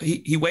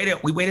we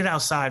waited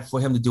outside for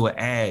him to do an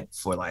ad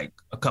for like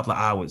a couple of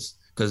hours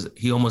because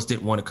he almost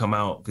didn't want to come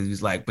out because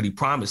he's like, but he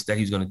promised that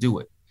he's going to do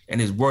it. And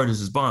his word is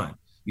his bond,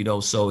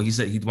 so he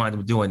said he wanted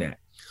him doing that.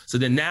 So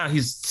then now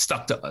he's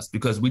stuck to us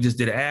because we just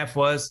did an ad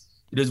for us.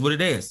 It is what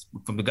it is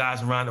from the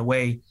guys around the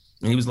way.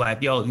 And he was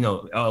like,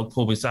 yo, I'll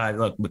pull me aside.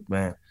 Look,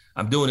 man,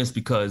 I'm doing this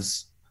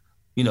because,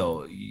 you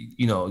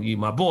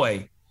my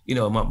boy,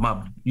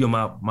 my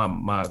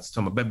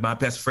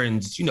best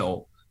friend's,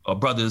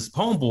 brother's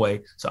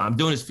homeboy. So I'm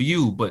doing this for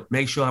you, but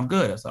make sure I'm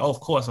good. I said, of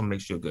course I'm gonna make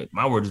sure you're good.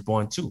 My word is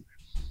born too.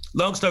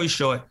 Long story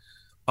short,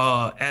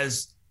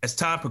 as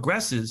time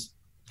progresses,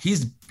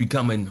 he's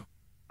becoming,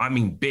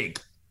 big.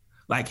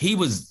 Like he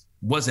was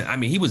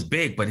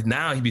big, but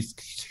now he's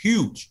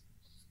huge.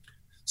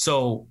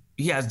 So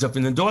he has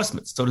different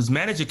endorsements. So this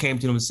manager came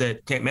to him and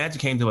said, hey,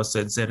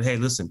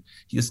 listen,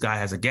 this guy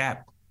has a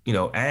Gap,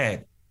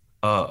 ad.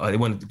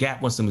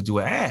 Gap wants him to do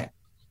an ad.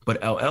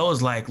 But LL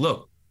is like,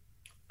 look,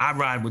 I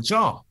ride with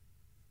y'all.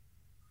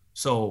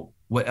 So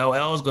what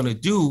LL is going to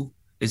do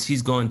is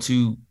he's going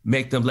to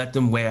let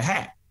them wear a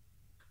hat.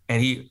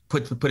 And he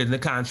put it in the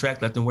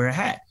contract, let them wear a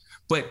hat.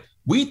 But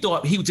we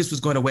thought he just was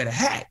going to wear the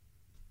hat.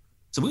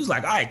 So we was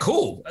like, all right,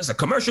 cool. That's a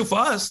commercial for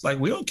us. Like,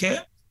 we don't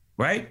care,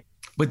 right?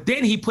 But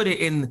then he put it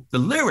in the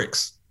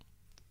lyrics.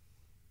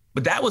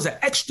 But that was an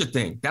extra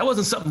thing. That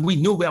wasn't something we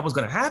knew that was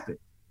going to happen.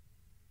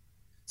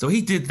 So he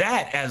did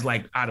that as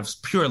like out of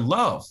pure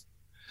love.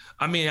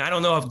 I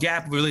don't know if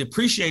Gap really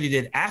appreciated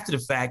it after the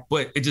fact,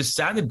 but it just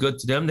sounded good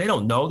to them. They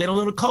don't know. They don't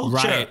know the culture.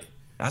 Right.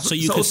 So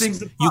you could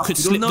slip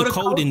the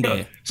code in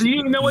there. So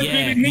you know what you're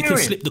hearing. You could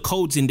slip the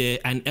codes in there,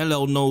 and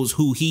LL knows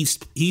who he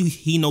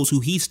knows who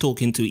he's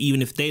talking to,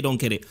 even if they don't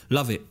get it.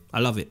 Love it. I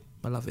love it.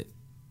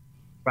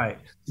 Right.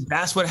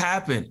 That's what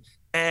happened.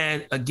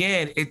 And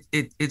again,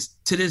 it's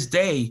to this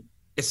day,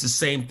 it's the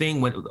same thing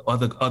with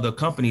other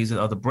companies and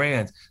other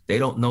brands. They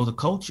don't know the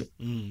culture.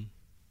 Mm.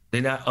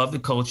 They're not of the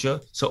culture.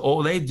 So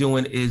all they're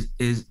doing is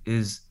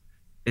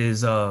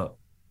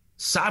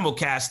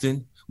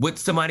simulcasting what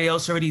somebody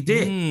else already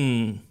did.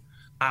 Mm.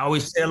 I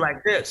always say it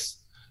like this.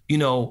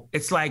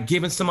 It's like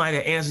giving somebody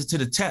the answers to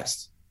the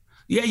test.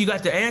 Yeah, you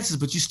got the answers,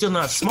 but you're still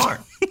not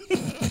smart.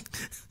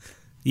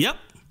 Yep.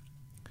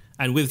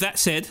 And with that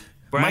said,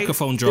 right?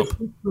 Microphone drop.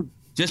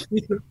 Just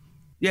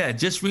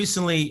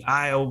recently,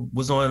 I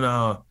was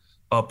on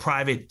a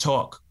private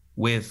talk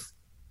with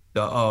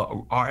the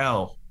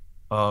RL,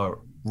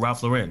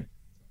 Ralph Lauren,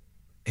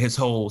 his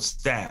whole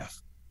staff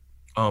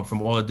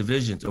from all the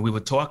divisions. And we were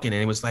talking,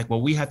 and it was like,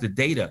 well, we have the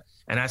data.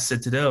 And I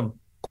said to them,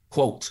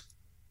 quote,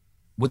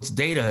 what's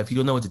data if you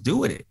don't know what to do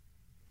with it?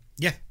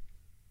 Yeah.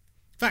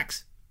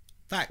 Facts.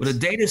 Well, the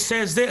data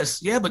says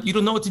this. Yeah, but you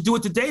don't know what to do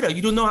with the data.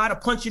 You don't know how to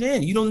punch it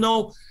in. You don't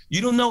know.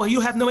 You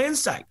have no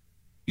insight.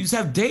 You just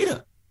have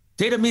data.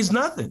 Data means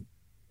nothing.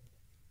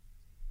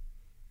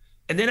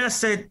 And then I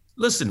said,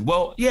 listen,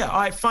 well, yeah, all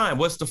right, fine.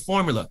 What's the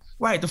formula?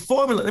 Right, the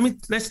formula.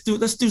 Let's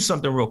do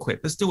something real quick.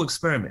 Let's do an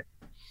experiment.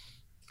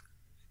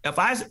 If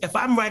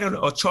I'm writing on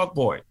a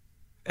chalkboard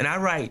and I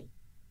write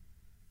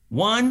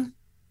 1,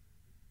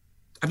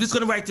 I'm just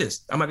going to write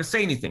this. I'm not going to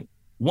say anything.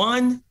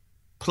 1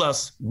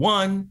 plus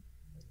 1,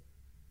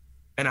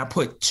 and I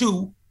put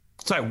 2.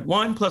 Sorry,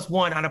 1 plus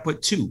 1, and I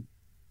put 2.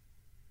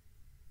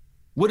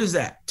 What is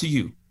that to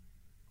you?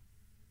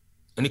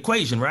 An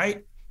equation,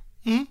 right?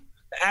 Mm-hmm.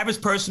 The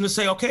average person will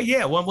say, okay,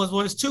 yeah, 1 plus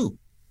 1 is 2.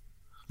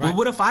 Right. Well,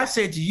 what if I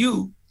said to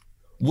you,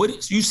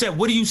 you said,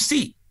 what do you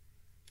see?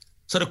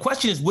 So the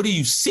question is, what do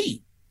you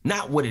see?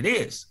 Not what it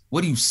is.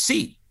 What do you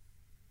see?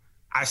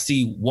 I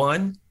see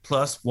 1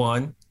 plus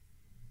 1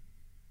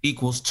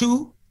 equals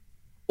 2,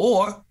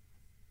 or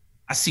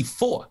I see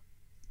 4.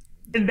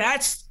 And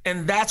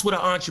that's what an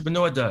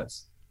entrepreneur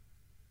does.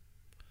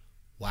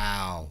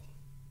 Wow.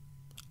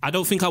 I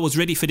don't think I was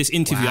ready for this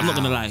interview. Wow. I'm not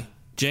going to lie.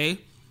 Jay,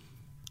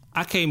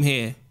 I came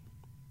here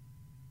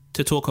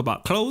to talk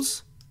about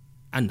clothes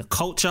and the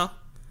culture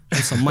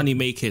and some money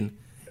making.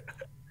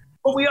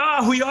 But we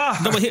are.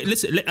 No, but here,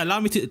 listen, allow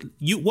me to,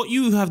 what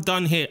you have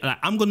done here, like,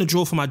 I'm going to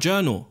draw from my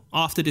journal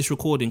after this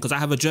recording, because I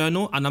have a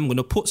journal, and I'm going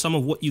to put some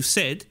of what you've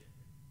said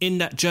in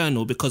that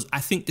journal, because I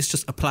think this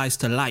just applies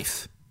to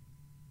life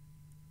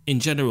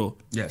in general.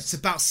 Yes. It's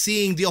about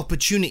seeing the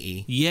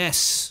opportunity.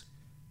 Yes.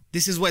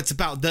 This is what it's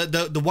about.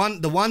 The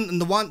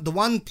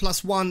 1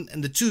 plus 1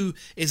 and the 2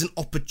 is an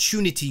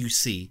opportunity you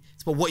see.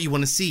 It's about what you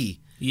want to see.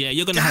 Yeah,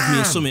 you're going to have me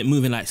and Summit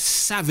moving like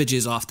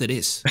savages after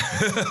this.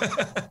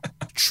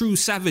 True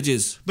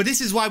savages. But this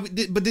is why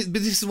this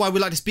is why we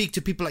like to speak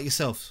to people like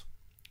yourself,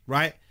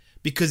 right?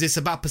 Because it's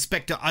about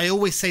perspective. I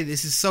always say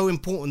this is so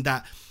important,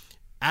 that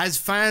as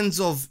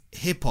fans of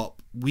hip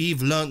hop,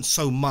 we've learned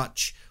so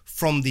much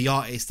from the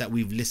artists that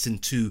we've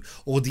listened to,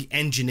 or the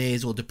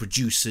engineers, or the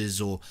producers,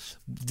 or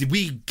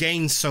we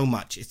gain so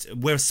much.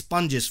 We're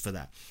sponges for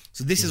that.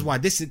 So this is why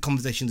this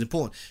conversation is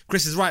important.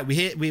 Chris is right.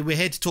 We're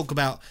here to talk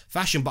about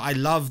fashion, but I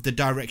love the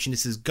direction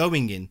this is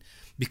going in,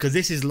 because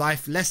this is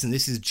life lesson.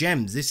 This is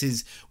gems. This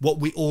is what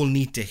we all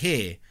need to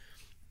hear.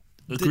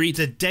 Agreed.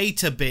 The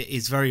data bit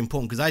is very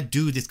important, because I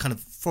do this kind of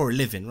for a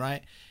living,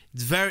 right?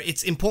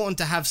 It's important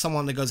to have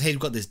someone that goes, hey, we've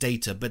got this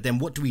data, but then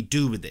what do we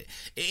do with it?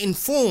 It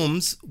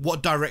informs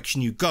what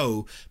direction you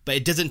go, but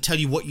it doesn't tell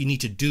you what you need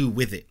to do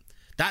with it.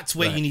 That's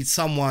where you need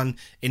someone,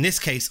 in this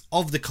case,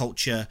 of the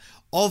culture,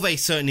 of a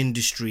certain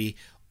industry,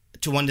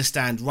 to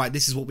understand, right,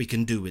 this is what we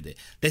can do with it.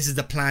 This is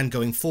the plan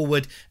going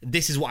forward.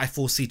 This is what I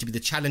foresee to be the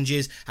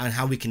challenges and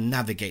how we can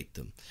navigate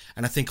them.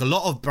 And I think a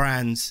lot of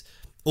brands,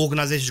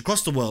 organizations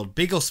across the world,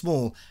 big or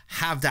small,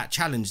 have that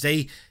challenge.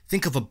 They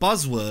think of a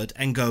buzzword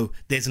and go,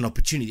 there's an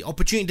opportunity.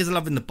 Opportunity doesn't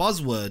lie in the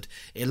buzzword.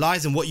 It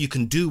lies in what you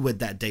can do with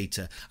that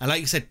data. And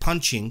like you said,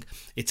 punching,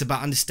 it's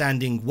about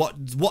understanding what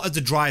are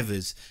the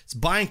drivers. It's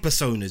buying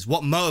personas.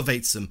 What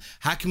motivates them?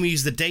 How can we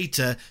use the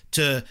data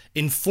to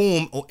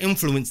inform or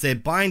influence their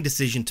buying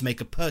decision to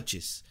make a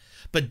purchase?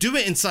 But do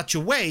it in such a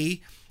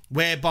way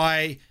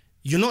whereby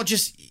you're not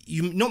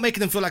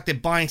making them feel like they're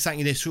buying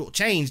something they're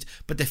shortchanged,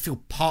 but they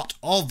feel part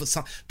of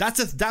something. That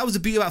was the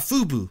beauty about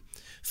FUBU.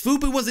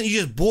 FUBU wasn't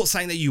you just bought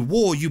something that you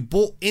wore, you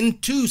bought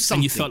into something.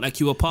 And you felt like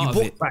you were part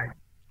of it. Right.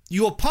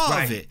 You were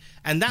part of it.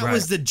 And that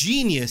was the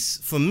genius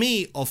for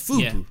me of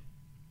FUBU.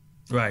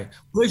 Yeah. Right.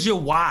 Where's your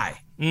why?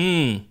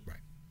 Right.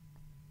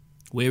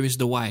 Where is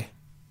the why?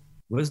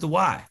 Where's the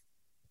why?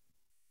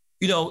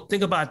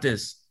 Think about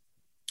this.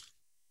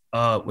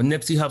 When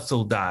Nipsey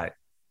Hussle died,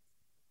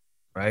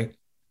 right?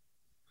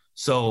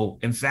 So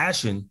in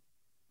fashion,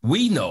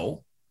 we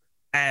know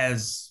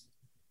as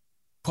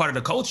part of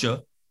the culture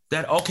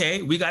that,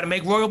 okay, we got to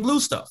make royal blue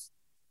stuff.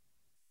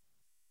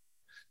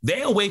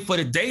 They'll wait for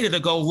the data to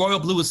go, royal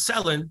blue is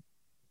selling,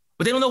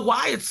 but they don't know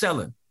why it's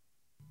selling.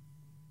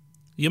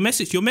 Your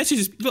message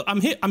is, look, I'm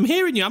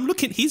hearing you.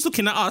 He's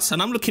looking at us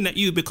and I'm looking at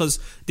you, because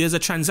there's a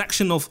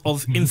transaction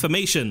of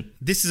information.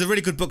 This is a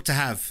really good book to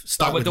have.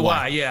 Start with the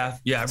why. Yeah.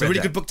 It's a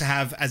really good book to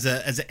have as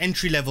an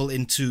entry level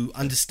into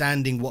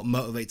understanding what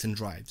motivates and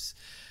drives.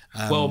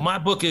 Well, my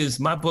book is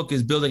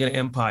Building an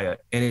Empire,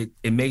 and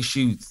it makes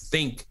you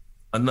think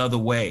another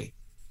way,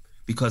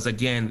 because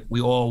again, a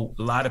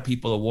lot of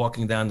people are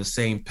walking down the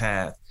same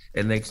path,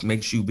 and it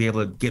makes you be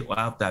able to get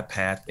out that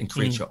path and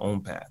create your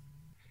own path.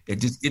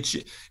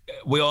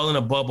 We're all in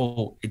a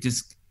bubble.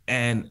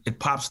 It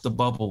pops the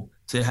bubble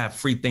to have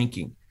free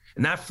thinking,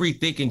 and not free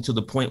thinking to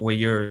the point where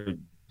you're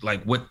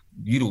like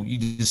you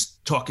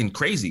just talking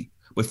crazy,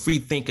 but free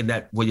thinking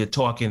that what you're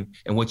talking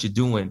and what you're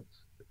doing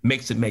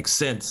makes it make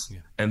sense,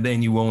 and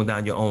then you roll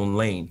down your own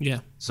lane. Yeah.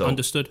 So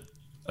understood.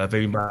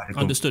 Everybody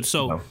understood.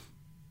 So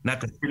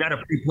not a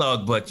free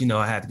plug, but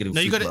I had to get a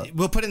free plug.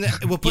 We'll put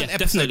in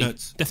episode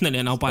notes. Definitely,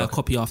 and I'll buy a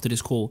copy after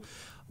this call.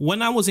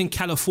 When I was in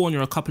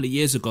California a couple of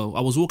years ago,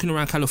 I was walking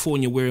around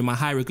California wearing my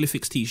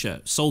Hieroglyphics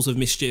t-shirt, Souls of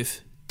Mischief,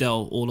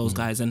 Dell, all those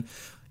guys. And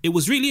it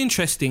was really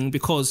interesting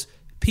because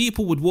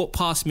people would walk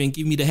past me and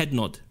give me the head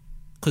nod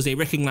because they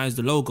recognized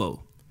the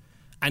logo.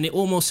 And it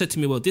almost said to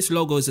me, well, this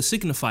logo is a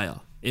signifier.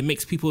 It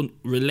makes people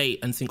relate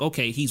and think,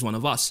 okay, he's one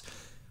of us.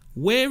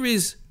 Where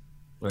is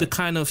the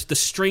kind of the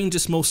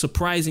strangest, most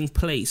surprising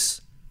place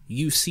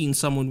you've seen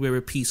someone wear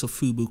a piece of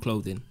FUBU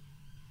clothing?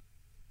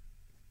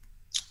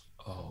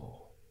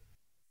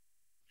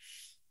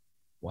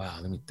 Wow,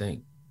 let me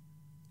think.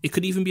 It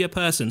could even be a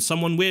person,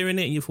 someone wearing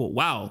it, and you thought,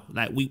 wow,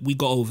 like we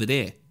got over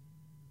there.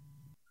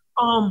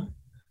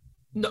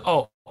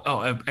 No,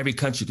 every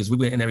country, because we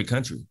were in every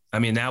country. I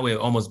mean, now we're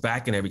almost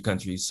back in every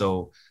country.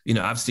 So,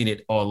 I've seen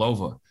it all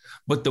over.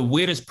 But the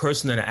weirdest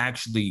person that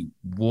actually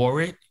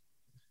wore it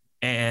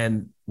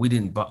and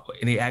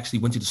they actually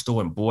went to the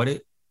store and bought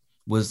it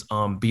was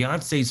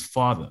Beyonce's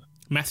father.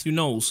 Matthew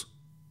Knowles,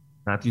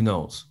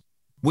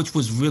 which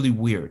was really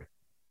weird.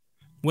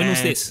 When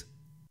was this?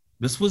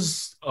 This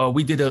was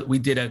we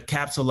did a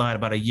capsule line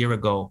about a year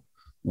ago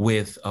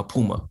with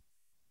Puma,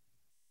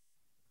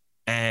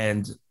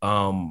 and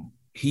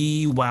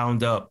he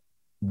wound up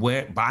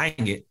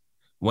buying it,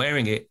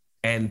 wearing it,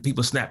 and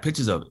people snapped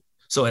pictures of it.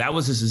 So that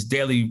was just his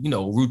daily,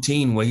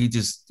 routine where he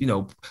just,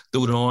 threw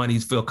it on.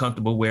 He'd feel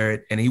comfortable wear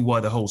it, and he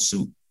wore the whole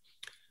suit.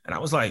 And I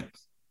was like,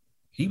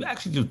 he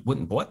actually just went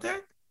and bought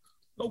that?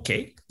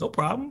 Okay, no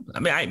problem. I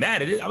mean, I ain't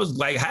mad at it. I was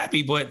like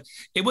happy, but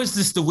it was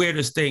just the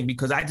weirdest thing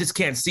because I just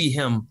can't see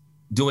him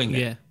doing that.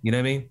 Yeah. You know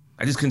what I mean?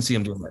 I just couldn't see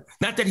him doing that.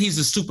 Not that he's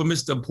a super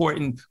Mr.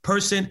 Important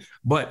person,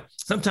 but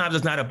sometimes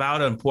it's not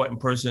about an important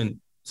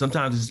person.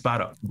 Sometimes it's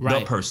about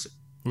the person.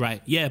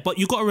 Right. Yeah, but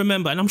you got to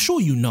remember, and I'm sure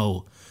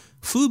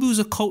FUBU's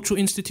a cultural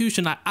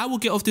institution. Like, I will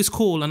get off this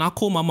call and I'll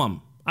call my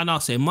mum and I'll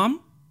say,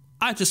 Mum,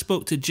 I just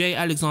spoke to J.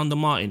 Alexander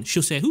Martin.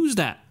 She'll say, who's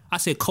that? I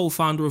say,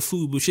 co-founder of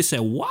FUBU. She'll say,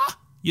 what?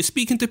 You're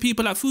speaking to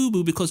people at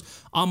FUBU? Because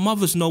our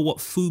mothers know what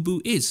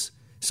FUBU is.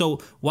 So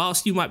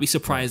whilst you might be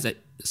surprised that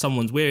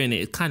someone's wearing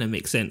it, it kind of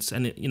makes sense.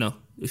 And, if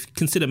you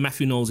consider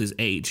Matthew Knowles'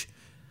 age,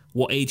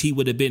 what age he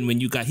would have been when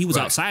he was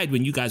outside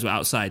when you guys were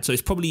outside. So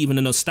it's probably even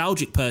a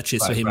nostalgic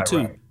purchase for him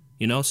too.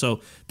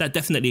 So that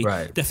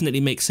definitely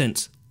makes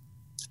sense.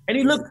 And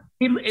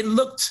it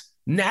looked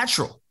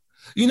natural.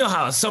 You know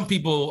how some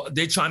people,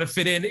 they're trying to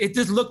fit in. It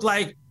just looked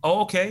like,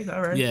 oh, okay,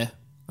 all right. Yeah,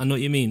 I know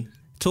what you mean.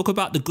 Talk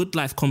about the Good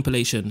Life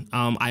compilation.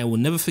 I will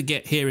never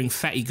forget hearing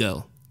Fatty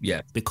Girl.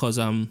 Yeah. Because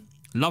love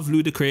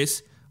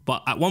Ludacris,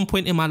 but at one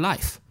point in my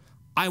life,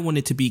 I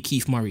wanted to be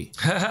Keith Murray.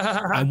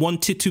 I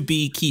wanted to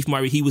be Keith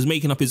Murray. He was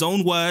making up his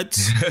own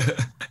words.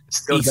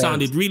 He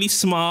sounded really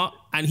smart,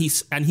 and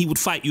he would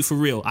fight you for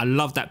real. I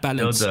love that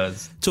balance. Still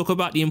does. Talk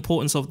about the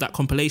importance of that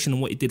compilation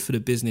and what it did for the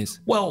business.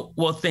 Well,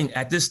 think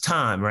at this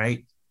time,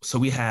 right?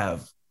 So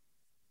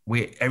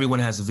everyone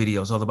has a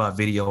video. It's all about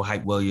video.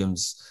 Hype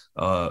Williams,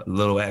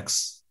 Little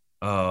X,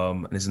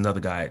 and there's another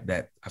guy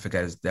that I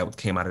forgot that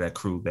came out of that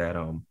crew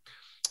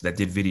that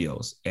did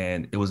videos,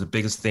 and it was the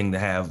biggest thing to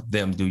have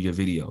them do your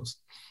videos.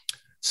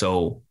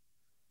 So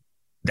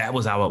that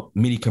was our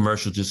mini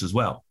commercial just as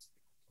well.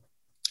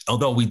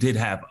 Although we did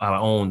have our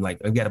own, we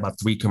had about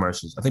 3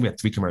 commercials. I think we had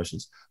 3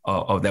 commercials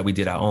that we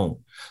did our own.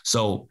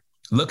 So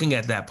looking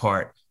at that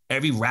part,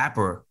 every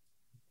rapper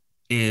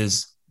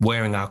is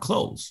wearing our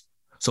clothes.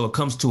 So it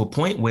comes to a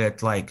point where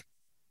it's like,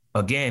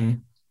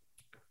 again,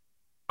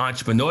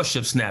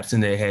 entrepreneurship snaps in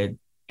their head,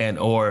 and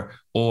or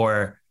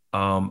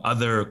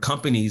other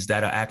companies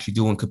that are actually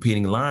doing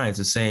competing lines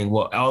are saying,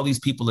 well, all these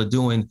people are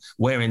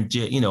wearing,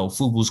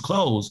 FUBU's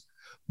clothes.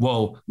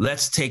 Well,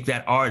 let's take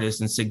that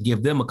artist and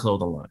give them a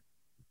clothing line.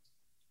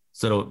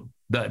 So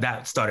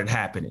that started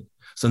happening.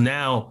 So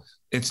now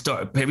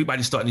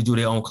everybody's starting to do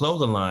their own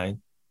clothing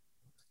line.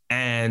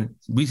 And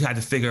we had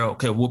to figure out,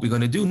 okay, what we're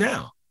going to do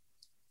now?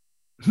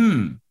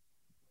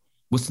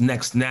 What's the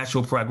next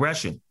natural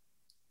progression?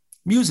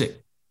 Music.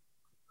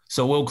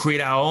 So we'll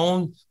create our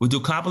own, we'll do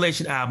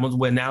compilation albums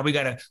where now we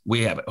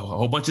have a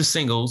whole bunch of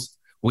singles.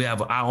 We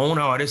have our own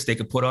artists they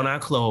can put on our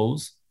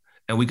clothes,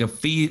 and we can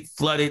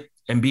flood it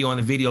and be on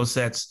the video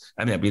sets.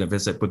 I mean, not be on the video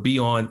set, but be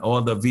on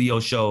all the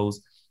video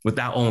shows with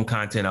our own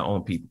content, our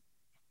own people.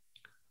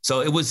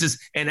 So it was just,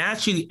 and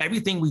actually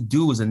everything we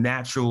do is a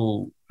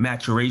natural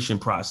maturation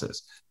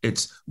process.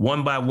 It's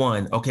one by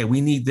one. Okay,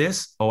 we need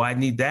this. Oh, I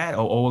need that.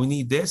 Oh, we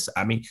need this.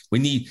 I mean, we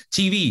need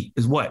TV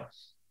is what?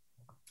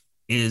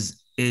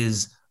 Is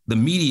the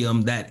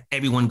medium that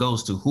everyone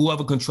goes to.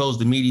 Whoever controls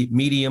the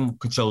medium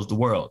controls the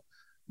world.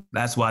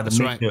 That's why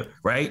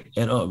right?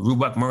 And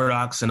Rupert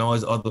Murdochs and all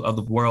his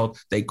other world,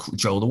 they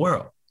control the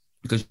world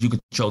because you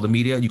control the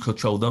media, you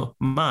control the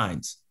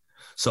minds.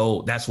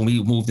 So that's when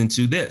we moved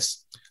into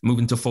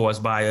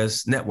Forest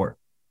Buyers Network.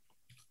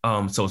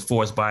 So it's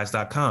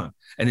forestbuyers.com.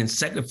 And then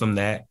second from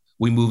that,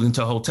 we moved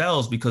into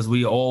hotels because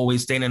we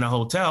always staying in a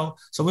hotel.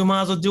 So we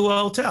might as well do a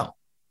hotel.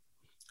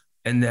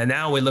 And then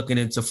now we're looking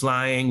into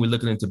flying, we're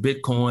looking into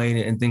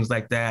Bitcoin and things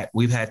like that.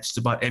 We've had just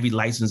about every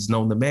license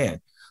known to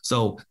man.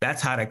 So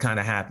that's how that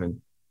kind of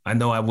happened. I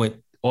know I went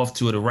off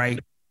to the right,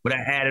 but I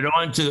added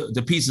on to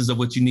the pieces of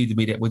what you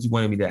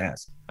wanted me to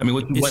ask. I mean,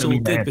 what you wanted me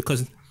to ask.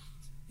 Because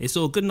it's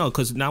all good now,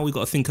 because now we've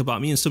got to think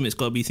about, me and Summit's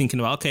got to be thinking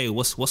about, okay,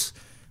 what's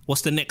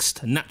the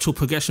next natural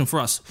progression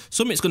for us?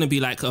 Summit's going to be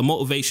like a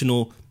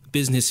motivational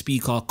business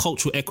speaker,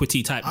 cultural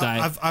equity type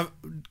guy.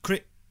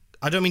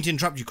 I don't mean to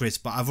interrupt you, Chris,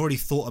 but I've already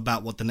thought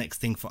about what the next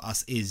thing for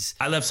us is.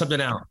 I left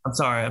something out. I'm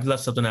sorry, I've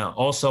left something out.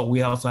 Also,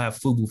 we also have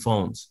FUBU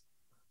phones.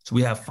 So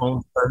we have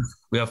phone service.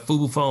 We have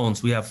Fubu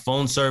phones. We have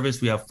phone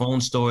service. We have phone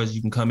stores.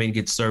 You can come in and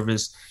get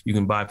service. You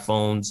can buy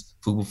phones,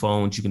 Fubu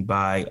phones. You can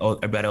buy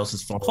everybody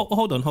else's phone.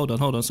 Hold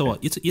on. So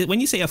what?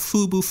 When you say a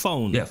Fubu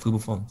phone, Yeah,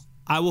 Fubu phones.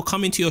 I will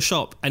come into your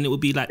shop and it will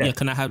be like, yeah,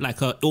 can I have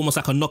like almost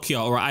like a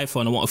Nokia or an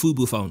iPhone? I want a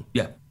Fubu phone.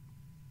 Yeah.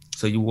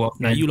 So you walk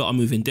Now in. you lot are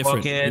moving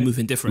different. You're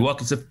moving different. You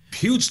walk into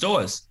huge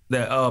stores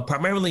that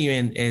primarily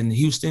in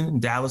Houston,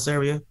 Dallas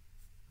area.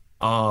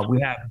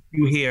 We have a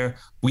few here.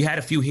 We had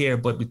a few here,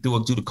 but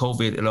due to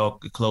COVID, it all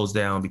closed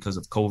down because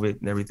of COVID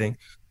and everything.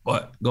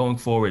 But going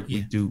forward,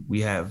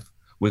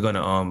 we're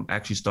gonna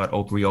actually start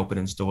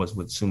reopening stores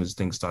as soon as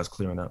things starts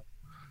clearing up.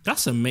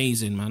 That's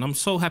amazing, man. I'm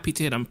so happy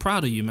to hear that. I'm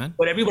proud of you, man.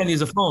 But everybody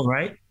needs a phone,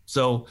 right?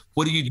 So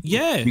what do?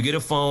 Yeah. You get a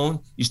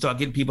phone. You start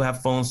getting people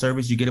have phone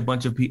service. You get a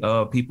bunch of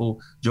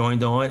people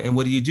joined on, and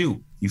what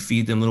do? You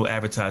feed them little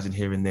advertising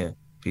here and there.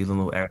 Feed them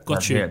little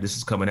advertising. Yeah, this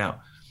is coming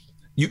out.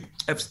 You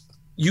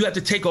have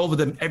to take over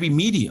every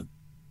medium.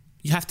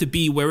 You have to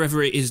be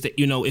wherever it is that,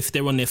 if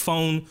they're on their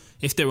phone,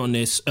 if they're on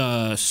their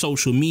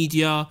social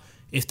media,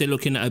 if they're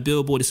looking at a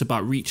billboard, it's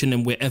about reaching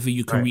them wherever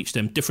you can reach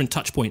them. Different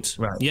touch points.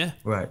 Right. Yeah.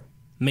 Right.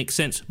 Makes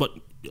sense. But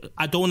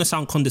I don't want to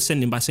sound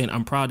condescending by saying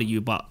I'm proud of you,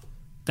 but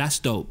that's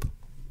dope.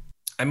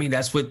 I mean,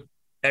 that's what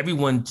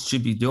everyone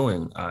should be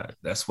doing.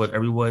 That's what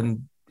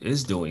everyone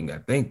is doing, I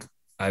think.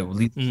 I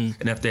believe.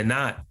 And if they're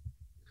not,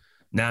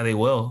 now they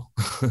will.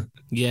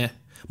 Yeah.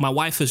 My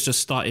wife has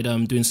just started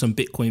doing some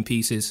Bitcoin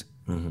pieces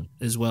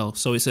as well.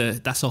 So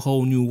that's a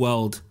whole new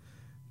world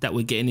that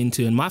we're getting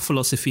into. And my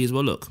philosophy is,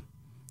 well, look,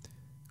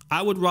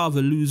 I would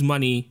rather lose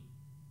money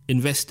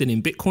investing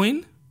in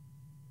Bitcoin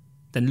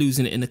than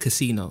losing it in a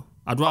casino.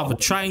 I'd rather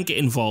try and get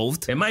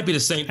involved. It might be the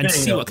same thing. And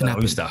see what can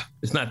happen. Stop.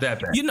 It's not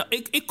that bad.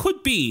 It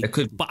could be. It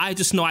could. But I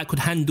just know I could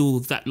handle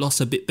that loss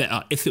a bit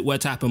better if it were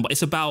to happen. But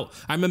it's about,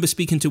 I remember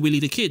speaking to Willie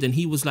the Kid and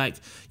he was like,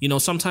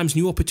 sometimes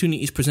new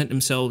opportunities present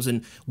themselves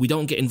and we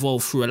don't get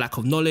involved through a lack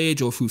of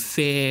knowledge or through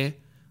fear.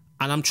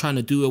 And I'm trying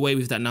to do away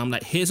with that now. I'm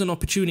like, here's an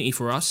opportunity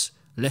for us.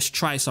 Let's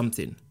try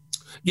something.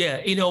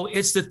 Yeah,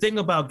 it's the thing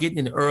about getting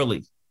in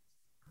early.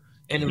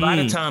 And a lot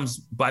of times,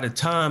 by the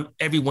time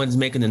everyone's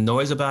making the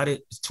noise about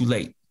it, it's too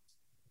late.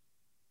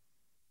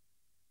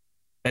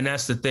 And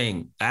that's the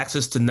thing.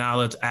 Access to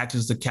knowledge,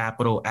 access to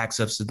capital,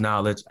 access to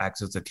knowledge,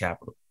 access to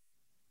capital.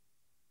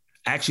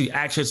 Actually,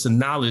 access to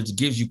knowledge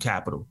gives you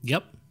capital.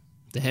 Yep.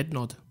 The head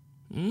nod.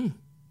 And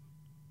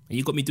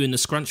you got me doing the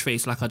scrunch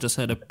face like I just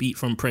heard a beat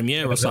from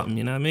Premiere or something,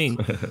 you know what I mean?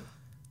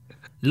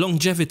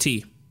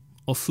 Longevity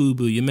of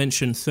Fubu. You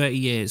mentioned 30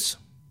 years.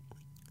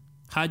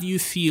 How do you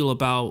feel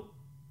about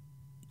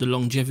the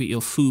longevity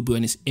of Fubu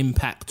and its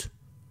impact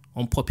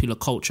on popular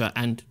culture?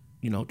 And,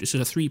 this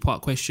is a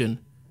 3-part question.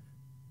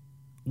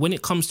 When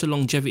it comes to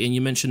longevity, and you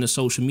mentioned the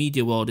social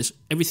media world,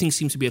 everything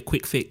seems to be a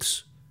quick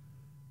fix.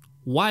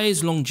 Why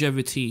is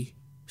longevity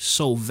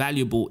so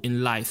valuable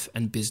in life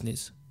and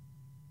business?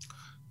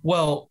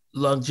 Well,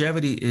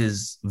 longevity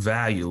is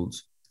valued.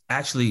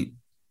 Actually,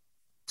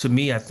 to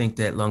me, I think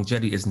that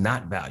longevity is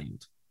not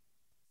valued.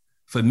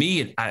 For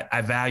me,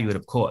 I value it,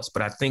 of course,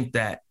 but I think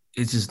that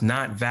it's just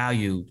not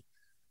valued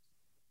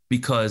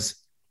because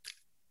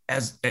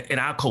as in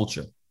our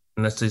culture,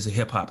 and let's say it's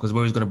hip hop, because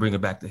we're always going to bring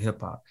it back to hip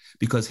hop,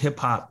 because hip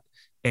hop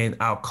and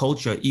our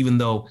culture, even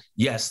though,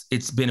 yes,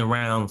 it's been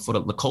around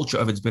the culture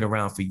of it's been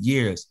around for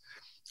years.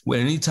 When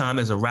anytime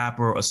as a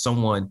rapper or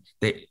someone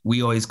that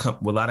we always come,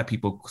 well, a lot of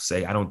people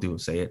say, I don't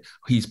say it,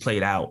 he's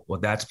played out, or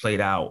that's played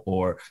out,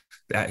 or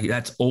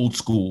that's old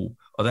school,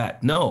 or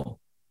that. No.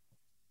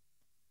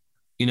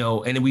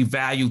 And then we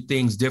value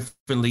things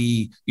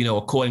differently,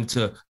 according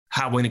to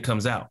when it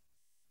comes out.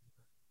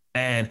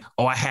 And,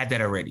 I had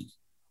that already.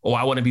 Or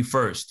I want to be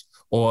first,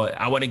 or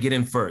I want to get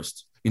in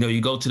first.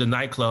 You go to the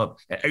nightclub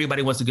and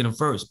everybody wants to get in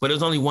first, but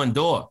there's only one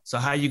door. So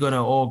how are you going to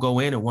all go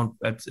in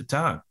at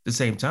the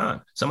same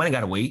time? Somebody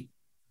got to wait,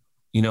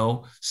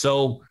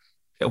 So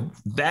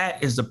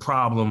that is the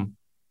problem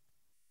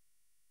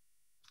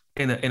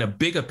in a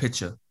bigger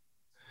picture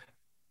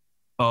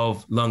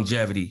of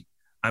longevity.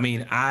 I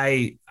mean,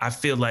 I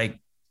feel like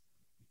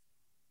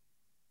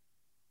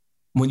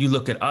when you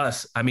look at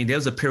us, I mean,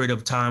 there's a period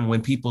of time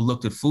when people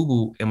looked at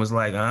Fubu and was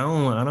like, I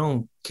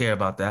don't care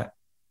about that.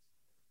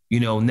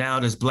 Now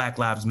there's Black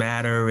Lives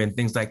Matter and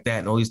things like that,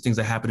 and all these things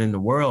that happen in the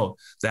world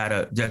that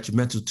are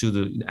detrimental to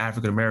the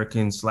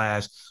African-American /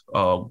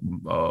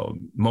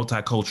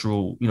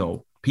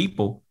 multicultural,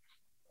 people.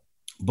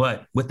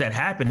 But with that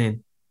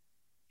happening,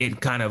 it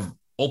kind of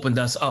opened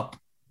us up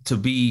to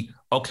be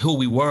who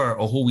we were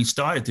or who we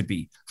started to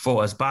be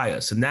for us, by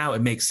us. So now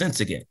it makes sense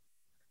again.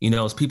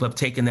 As people have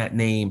taken that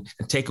name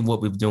and taken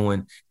what we're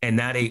doing, and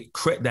now they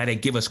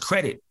give us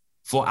credit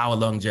for our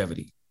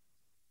longevity.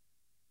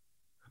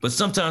 But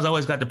sometimes I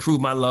always got to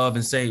prove my love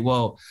and say,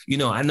 well,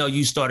 I know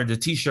you started a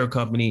T-shirt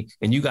company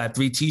and you got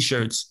 3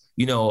 T-shirts,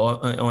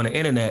 on the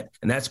internet,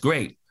 and that's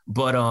great.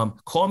 But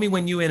call me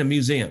when you're in a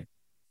museum.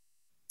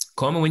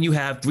 Call me when you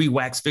have 3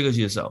 wax figures of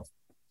yourself.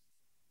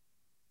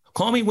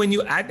 Call me when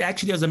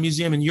there's a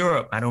museum in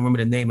Europe. I don't remember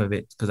the name of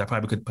it because I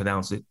probably couldn't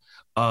pronounce it.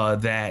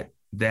 That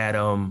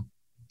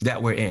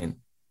that we're in.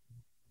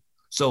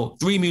 So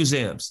 3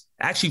 museums,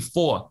 actually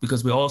 4,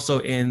 because we're also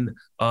in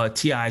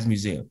T.I.'s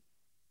museum,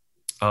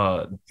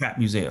 Trap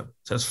Museum.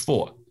 So that's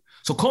 4.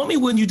 So call me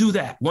when you do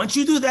that. Once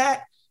you do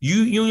that,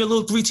 you and your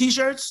little 3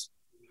 T-shirts.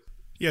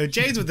 Yo,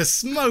 Jay's with the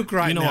smoke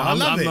right now. I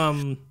love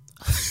it.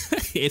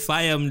 If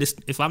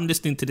I'm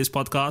listening to this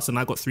podcast and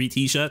I got 3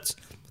 T-shirts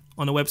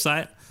on the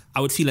website, I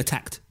would feel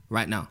attacked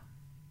right now.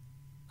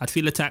 I'd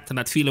feel attacked and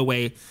I'd feel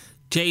away.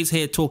 Jay's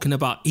here talking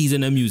about he's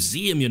in a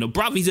museum,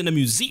 bruv, he's in a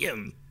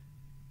museum.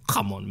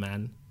 Come on,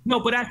 man. No,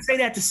 but I say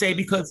that to say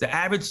because the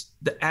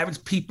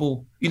average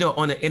people,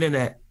 on the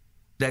internet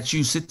that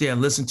you sit there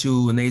and listen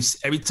to, and they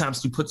every time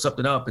you put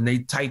something up and they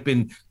type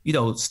in,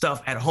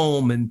 stuff at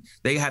home, and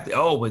they have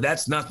to, but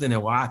that's nothing,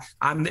 and why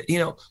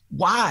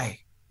why?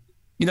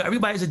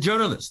 Everybody's a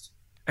journalist.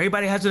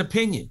 Everybody has an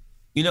opinion,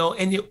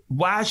 and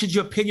why should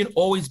your opinion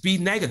always be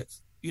negative?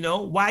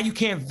 Why you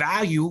can't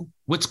value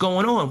what's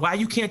going on? Why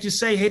you can't just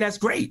say, hey, that's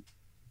great.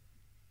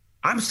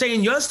 I'm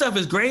saying your stuff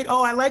is great.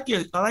 Oh, I like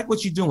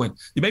what you're doing.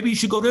 Maybe you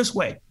should go this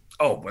way.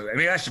 Oh, but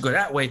maybe I should go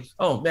that way.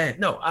 Oh man,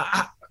 no.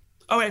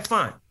 All right,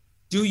 fine.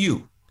 Do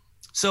you?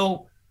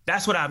 So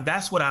that's what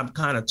I'm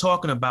kind of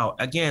talking about.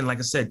 Again, like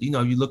I said, you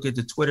look at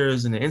the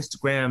Twitters and the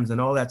Instagrams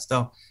and all that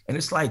stuff, and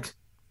it's like,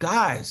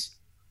 guys.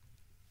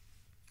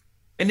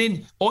 And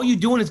then all you're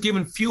doing is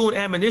giving fuel and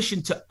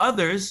ammunition to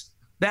others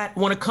that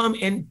want to come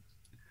in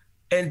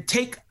and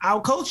take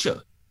our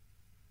culture.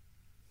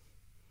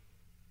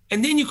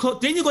 And then you're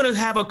going to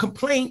have a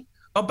complaint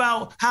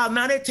about how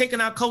now they're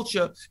taking our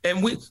culture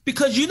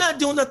because you're not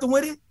doing nothing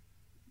with it.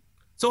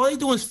 So all they're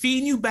doing is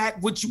feeding you back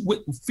what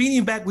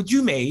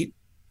you made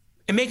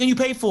and making you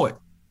pay for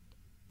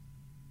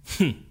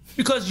it.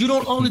 Because you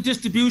don't own the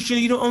distribution,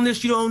 you don't own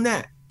this, you don't own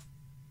that.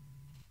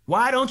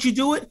 Why don't you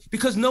do it?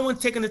 Because no one's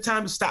taking the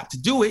time to stop to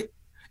do it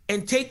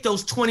and take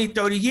those 20,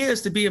 30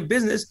 years to be in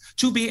business,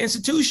 to be an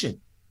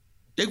institution.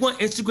 They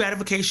want instant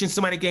gratification.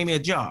 Somebody gave me a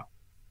job.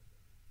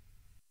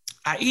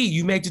 i.e.,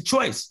 you made the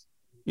choice.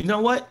 You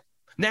know what?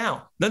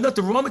 Now, there's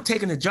nothing wrong with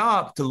taking a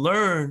job to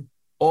learn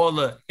all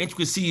the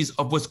intricacies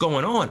of what's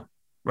going on,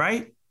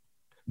 right?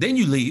 Then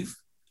you leave,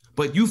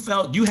 but you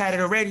felt you had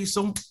it already,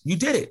 so you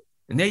did it.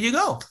 And there you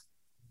go.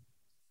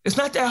 It's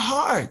not that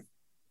hard.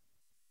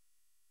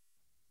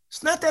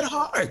 It's not that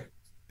hard.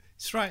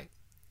 It's right.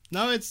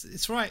 No,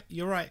 it's right.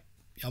 You're right.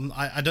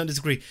 I don't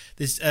disagree.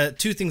 There's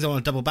 2 things I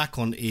want to double back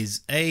on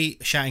is A,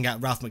 shouting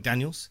out Ralph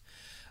McDaniels.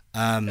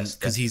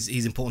 Because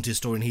he's important to the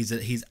story and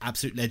he's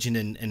absolute legend,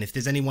 and if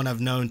there's anyone I've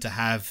known to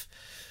have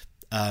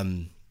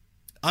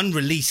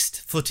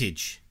unreleased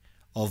footage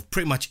of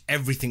pretty much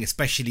everything,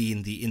 especially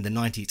in the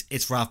 90s,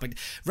 it's Ralph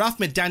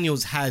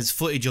McDaniels has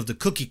footage of the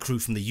Cookie Crew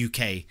from the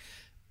UK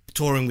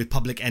touring with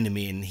Public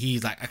Enemy, and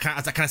he's like, can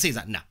I say? He's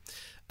like, no.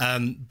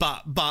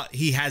 But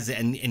he has it,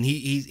 and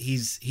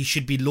he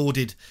should be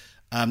lauded.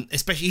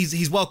 Especially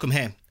he's welcome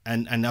here,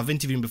 and I've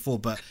interviewed him before.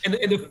 But and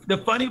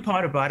the funny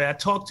part about it, I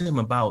talked to him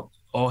about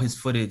all his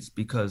footage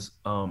because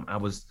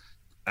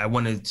I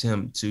wanted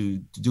him to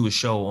do a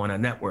show on a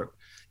network,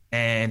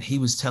 and he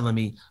was telling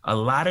me a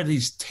lot of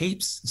these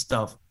tapes and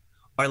stuff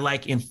are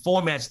like in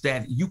formats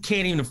that you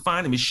can't even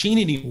find a machine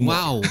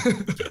anymore. Wow.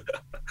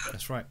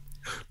 That's right.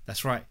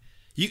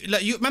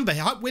 You remember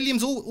Hype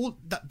Williams? All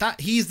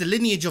that he's the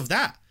lineage of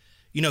that.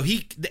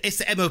 It's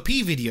the MOP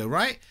video,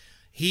 right?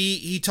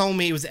 He told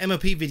me it was the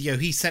MOP video.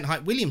 He sent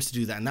Hype Williams to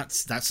do that, and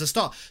that's the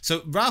start.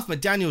 So Ralph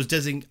McDaniels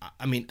doesn't.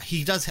 I mean,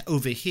 he does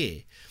over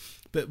here,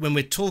 but when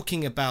we're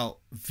talking about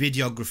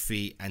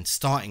videography and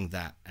starting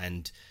that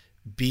and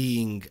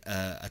being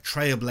a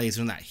trailblazer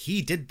and that,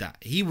 he did that.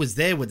 He was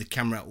there with the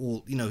camera.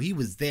 He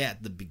was there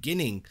at the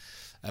beginning,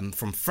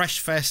 from Fresh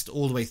Fest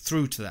all the way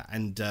through to that.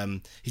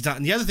 And he's done.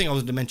 And the other thing I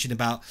wanted to mention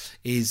about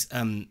is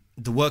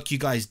the work you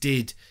guys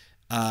did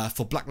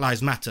for Black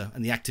Lives Matter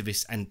and the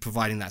activists and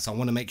providing that. So I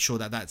want to make sure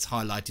that that's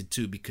highlighted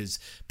too, because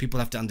people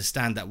have to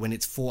understand that when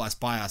it's for us,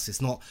 by us, it's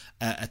not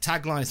a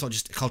tagline, it's not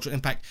just a cultural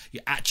impact.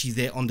 You're actually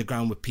there on the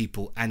ground with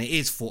people, and it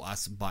is for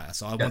us, by us.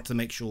 So I wanted to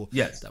make sure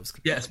that was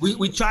clear. Yes,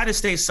 we try to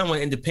stay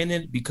somewhat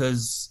independent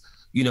because,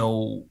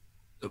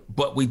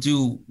 but we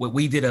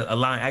did a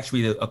line,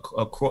 actually a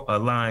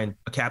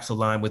capsule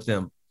line with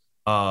them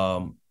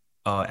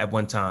at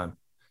one time.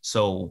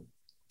 So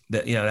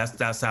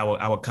that's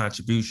our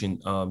contribution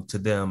to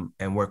them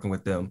and working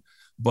with them.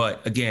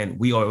 But again,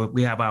 we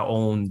have our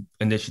own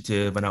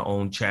initiative and our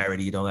own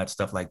charity and all that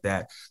stuff like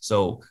that.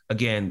 So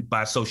again,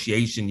 by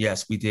association,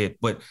 yes, we did.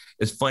 But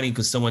it's funny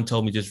because someone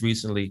told me just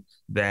recently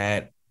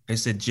that they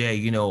said, Jay,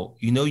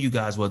 you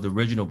guys were the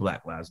original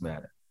Black Lives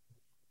Matter.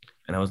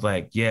 And I was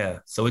like, yeah.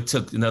 So it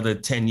took another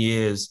 10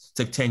 years,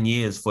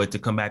 for it to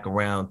come back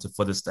around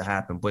for this to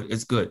happen. But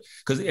it's good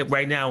because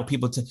right now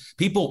people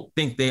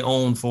think they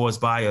own for us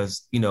by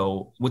us,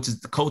 which is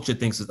the culture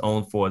thinks it's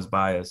owned for us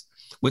by us,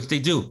 which they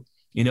do.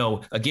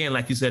 Again,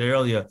 like you said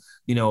earlier,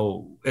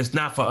 it's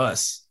not for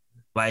us.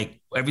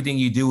 Like everything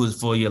you do is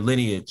for your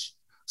lineage.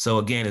 So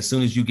again, as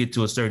soon as you get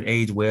to a certain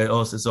age where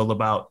it's all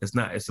about,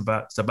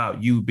 it's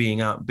about you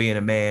being out, being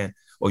a man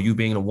or you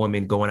being a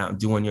woman going out and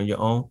doing it on your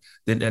own,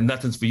 then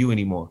nothing's for you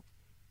anymore.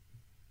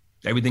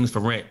 Everything's for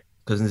rent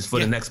because it's for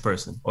the next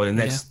person or the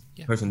next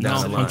person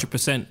down the line.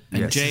 100%.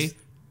 And Jay,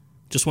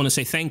 just want to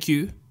say thank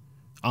you.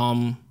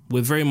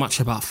 We're very much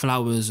about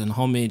flowers and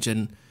homage,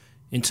 and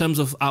in terms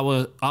of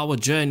our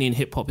journey in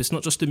hip hop, it's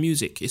not just the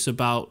music, it's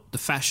about the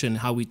fashion,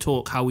 how we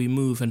talk, how we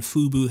move, and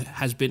FUBU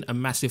has been a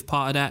massive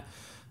part of that.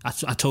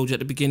 I told you at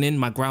the beginning,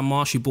 my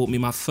grandma, she bought me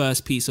my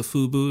first piece of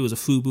FUBU. It was a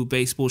FUBU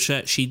baseball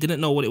shirt. She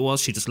didn't know what it was.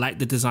 She just liked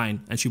the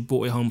design and she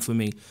brought it home for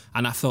me.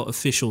 And I felt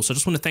official. So I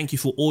just want to thank you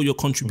for all your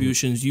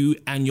contributions, you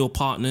and your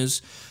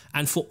partners,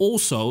 and for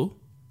also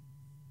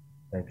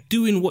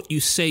doing what you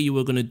say you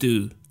were going to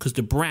do, because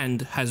the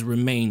brand has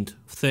remained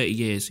 30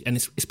 years and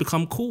it's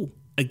become cool.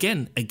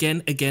 Again,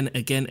 and again.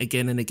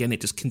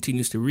 It just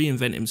continues to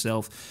reinvent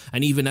himself.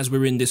 And even as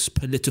we're in this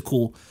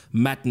political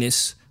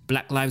madness,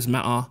 Black Lives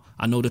Matter,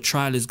 I know the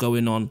trial is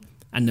going on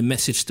and the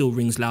message still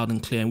rings loud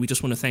and clear. And we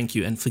just want to thank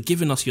you and for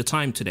giving us your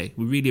time today.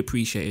 We really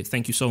appreciate it.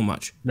 Thank you so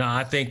much. No,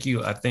 I thank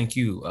you.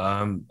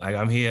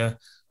 I'm here.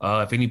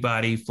 If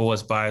anybody,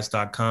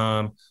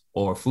 forrestbias.com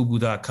or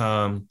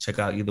fubu.com, check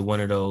out either one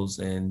of those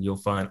and you'll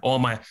find all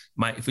my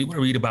if you want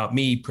to read about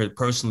me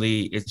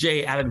personally,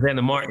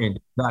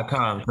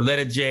 it'sjalexandermartin.com. The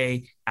letter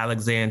J,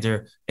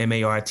 Alexander,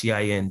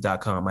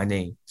 Martin.com, my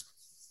name.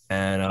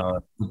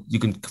 And you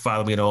can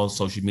follow me on all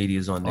social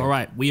medias on there. All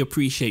right. We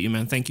appreciate you,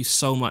 man. Thank you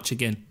so much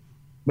again.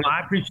 No, I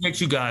appreciate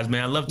you guys,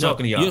 man. I love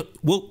talking to y'all.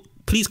 Well,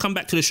 please come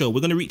back to the show. We're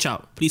going to reach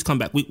out. Please come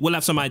back. We'll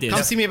have some ideas.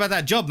 Come see me about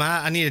that job,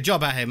 man. I need a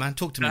job out here, man.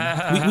 Talk to me.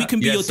 We can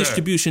be your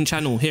distribution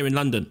channel here in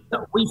London.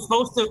 We're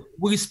supposed to.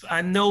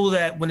 I know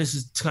that when this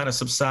is kind of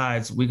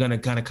subsides, we're going to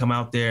kind of come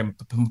out there and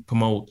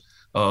promote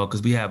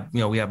because we have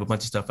a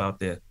bunch of stuff out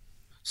there.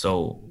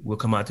 So we'll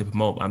come out to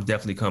promote. I'm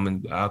definitely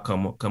coming. I'll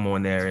come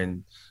on there,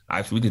 and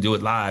actually we can do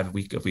it live if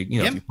we if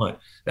you want.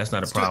 That's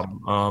not a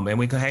problem. And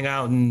we can hang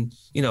out and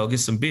get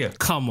some beer.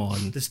 Come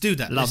on, let's do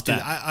that. Love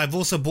that. I've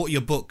also bought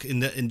your book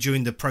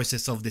during the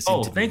process of this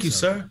interview. Oh, thank you,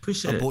 sir.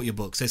 Appreciate it. I bought your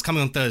book, so it's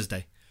coming on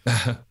Thursday.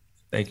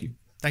 Thank you.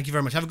 Thank you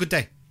very much. Have a good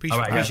day.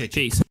 Appreciate you.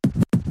 Peace.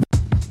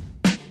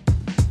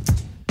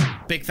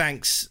 Big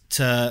thanks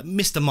to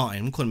Mr.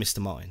 Martin. I'm calling Mr.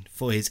 Martin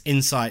for his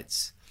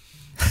insights.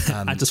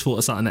 I just thought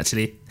of something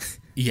actually.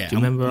 Yeah. Do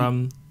you remember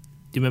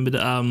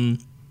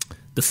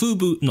the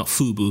FUBU, not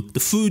FUBU, the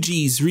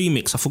Fugees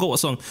remix? I forgot what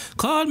song.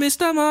 Call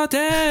Mr.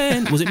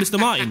 Martin. Was it Mr.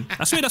 Martin?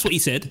 I swear that's what he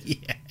said.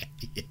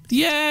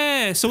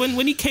 Yeah. So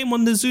when he came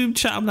on the Zoom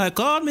chat, I'm like,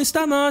 call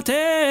Mr.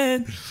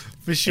 Martin.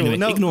 For sure. Anyway,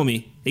 no, ignore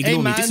me. Hey,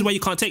 me. This is why you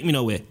can't take me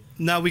nowhere.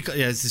 No,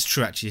 this is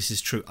true. Actually, this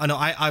is true. I know.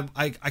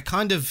 I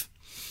kind of.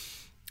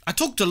 I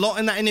talked a lot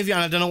in that interview,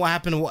 and I don't know what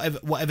happened or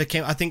whatever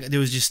came. I think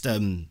there was just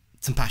some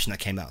passion that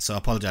came out. So I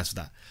apologize for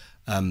that.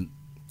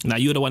 Now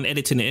you're the one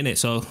editing it, innit?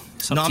 So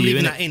it's up to I'm you,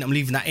 leaving innit? that in. I'm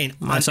leaving that in.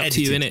 It's up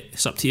to you, innit?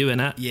 It's up to you,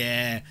 innit?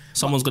 Yeah.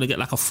 Someone's gonna get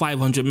like a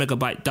 500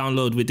 megabyte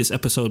download with this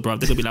episode, bro.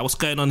 They're gonna be like, "What's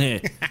going on here?"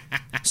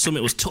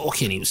 Summit was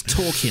talking. He was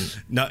talking.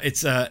 No,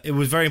 it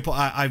was very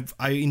important.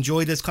 I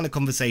enjoy those kind of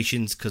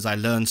conversations because I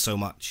learn so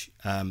much,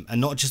 and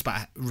not just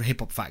about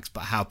hip hop facts,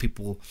 but how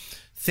people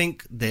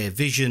think, their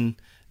vision,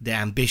 their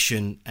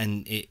ambition,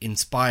 and it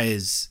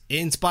inspires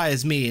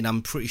me, and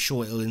I'm pretty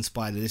sure it'll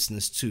inspire the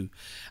listeners too.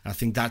 And I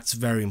think that's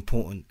very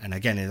important. And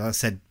again, as I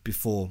said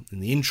before in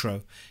the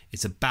intro,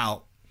 it's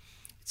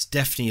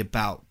definitely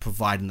about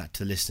providing that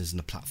to the listeners and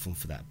the platform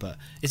for that. But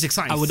it's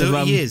exciting.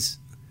 30 years.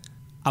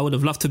 I would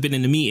have loved to have been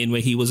in the meeting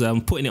where he was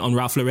putting it on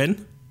Ralph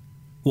Lauren.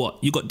 What?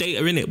 You got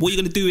data in it? What are you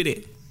gonna do with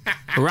it?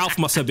 Ralph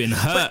must have been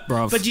hurt,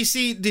 bro. But do you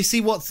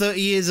see what 30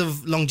 years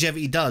of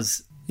longevity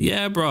does?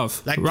 Yeah,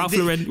 bruv. Like Ralph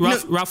Lauren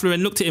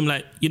looked at him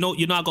like, I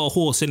got a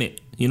horse, innit?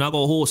 I got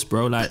a horse,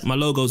 bro. Like, my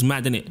logo's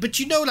mad, innit? But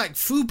like,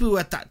 FUBU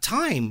at that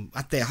time,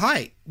 at their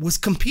height, was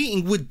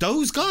competing with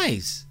those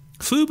guys.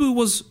 FUBU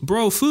was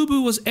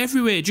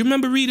everywhere. Do you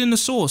remember reading the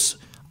source?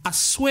 I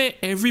swear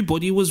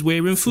everybody was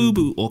wearing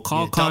FUBU or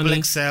Carl Carney.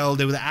 Double XL,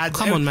 they were the ads.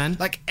 Come on, man.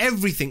 Like,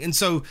 everything. And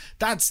so,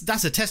 that's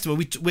a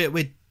testament.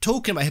 We're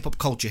talking about hip-hop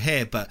culture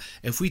here, but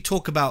if we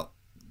talk about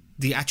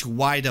the actual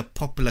wider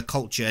popular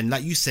culture, and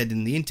like you said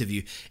in the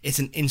interview, it's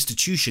an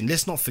institution.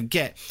 Let's not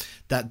forget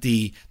that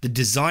the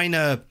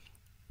designer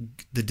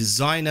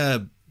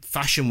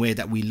fashion wear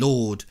that we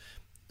laud,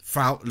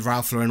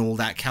 Ralph Lauren, all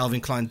that, Calvin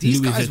Klein,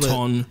 these guys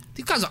are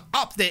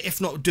up there,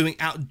 if not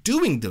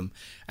outdoing them.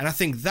 And I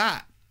think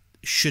that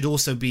should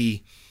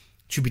be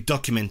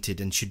documented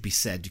and should be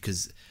said,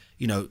 because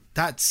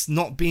that's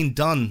not been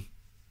done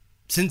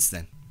since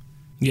then.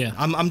 Yeah,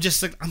 I'm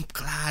just like, I'm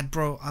glad,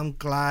 bro. I'm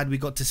glad we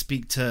got to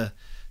speak to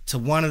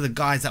one of the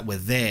guys that were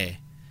there.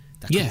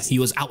 He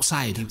was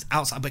outside. He was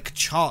outside, but could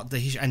chart the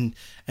history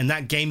and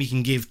that game he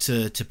can give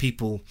to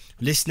people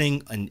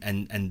listening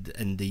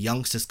and the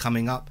youngsters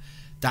coming up.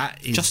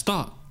 That is just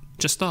start,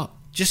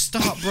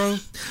 bro.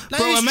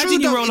 Bro,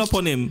 imagine you roll up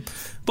on him.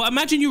 But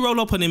imagine you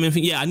roll up on him and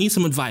think, I need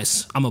some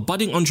advice. I'm a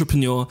budding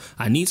entrepreneur.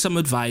 I need some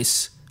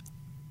advice.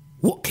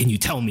 What can you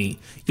tell me?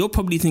 You're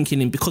probably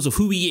thinking, because of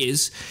who he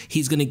is,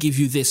 he's going to give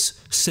you this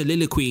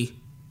soliloquy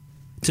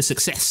to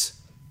success.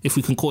 if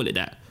we can call it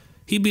that.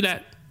 He'd be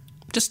like,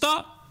 just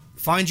start.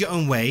 Find your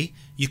own way.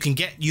 You can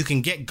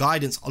get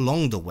guidance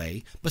along the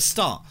way, but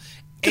start.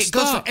 It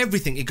goes for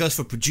everything. It goes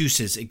for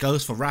producers. It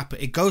goes for rapper.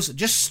 It goes,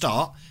 just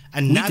start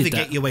and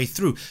navigate your way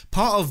through.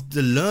 Part of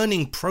the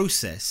learning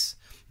process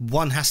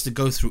one has to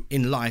go through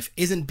in life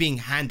isn't being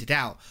handed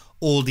out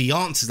all the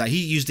answers. That he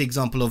used the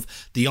example of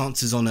the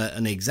answers on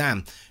an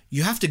exam.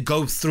 You have to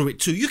go through it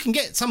too. You can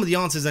get some of the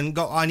answers and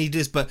go, I need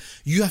this, but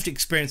you have to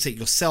experience it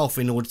yourself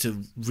in order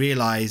to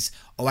realize,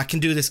 oh, I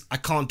can do this, I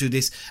can't do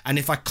this. And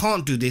if I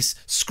can't do this,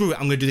 screw it,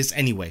 I'm going to do this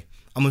anyway.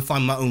 I'm going to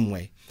find my own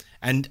way.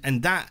 And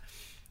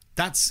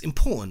that's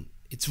important.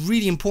 It's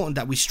really important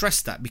that we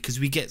stress that, because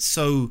we get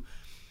so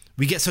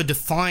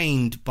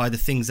defined by the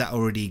things that are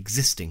already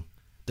existing.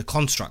 The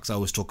constructs I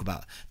always talk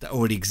about that are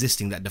already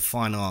existing, that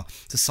define our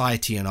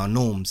society and our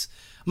norms.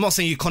 I'm not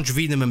saying you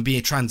contravene them and be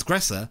a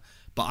transgressor,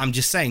 but I'm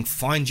just saying,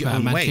 find your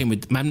own way.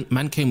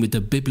 Man came with the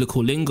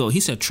biblical lingo.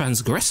 He said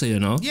transgressor, you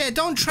know. Yeah,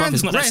 don't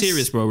transgress. Bro, it's not that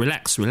serious, bro.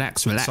 Relax. Sorry.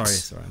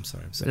 I'm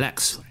sorry.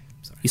 Relax. Sorry.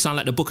 You sound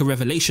like the Book of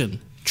Revelation.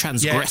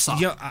 Transgressor.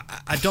 Yeah,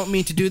 I don't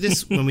mean to do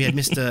this when we had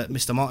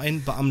Mr. Martin,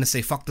 but I'm going to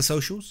say fuck the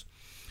socials.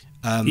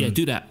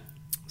 Do that.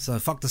 So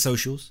fuck the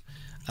socials.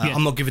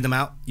 I'm not giving them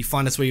out. You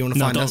find us where you want to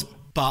find us.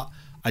 But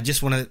I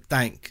just want to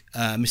thank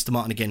Mr.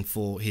 Martin again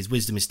for his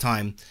wisdom, his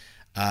time,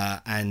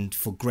 and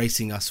for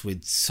gracing us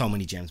with so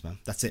many gems, man.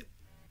 That's it.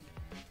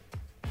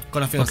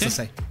 Got nothing else to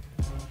say.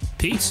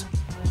 Peace.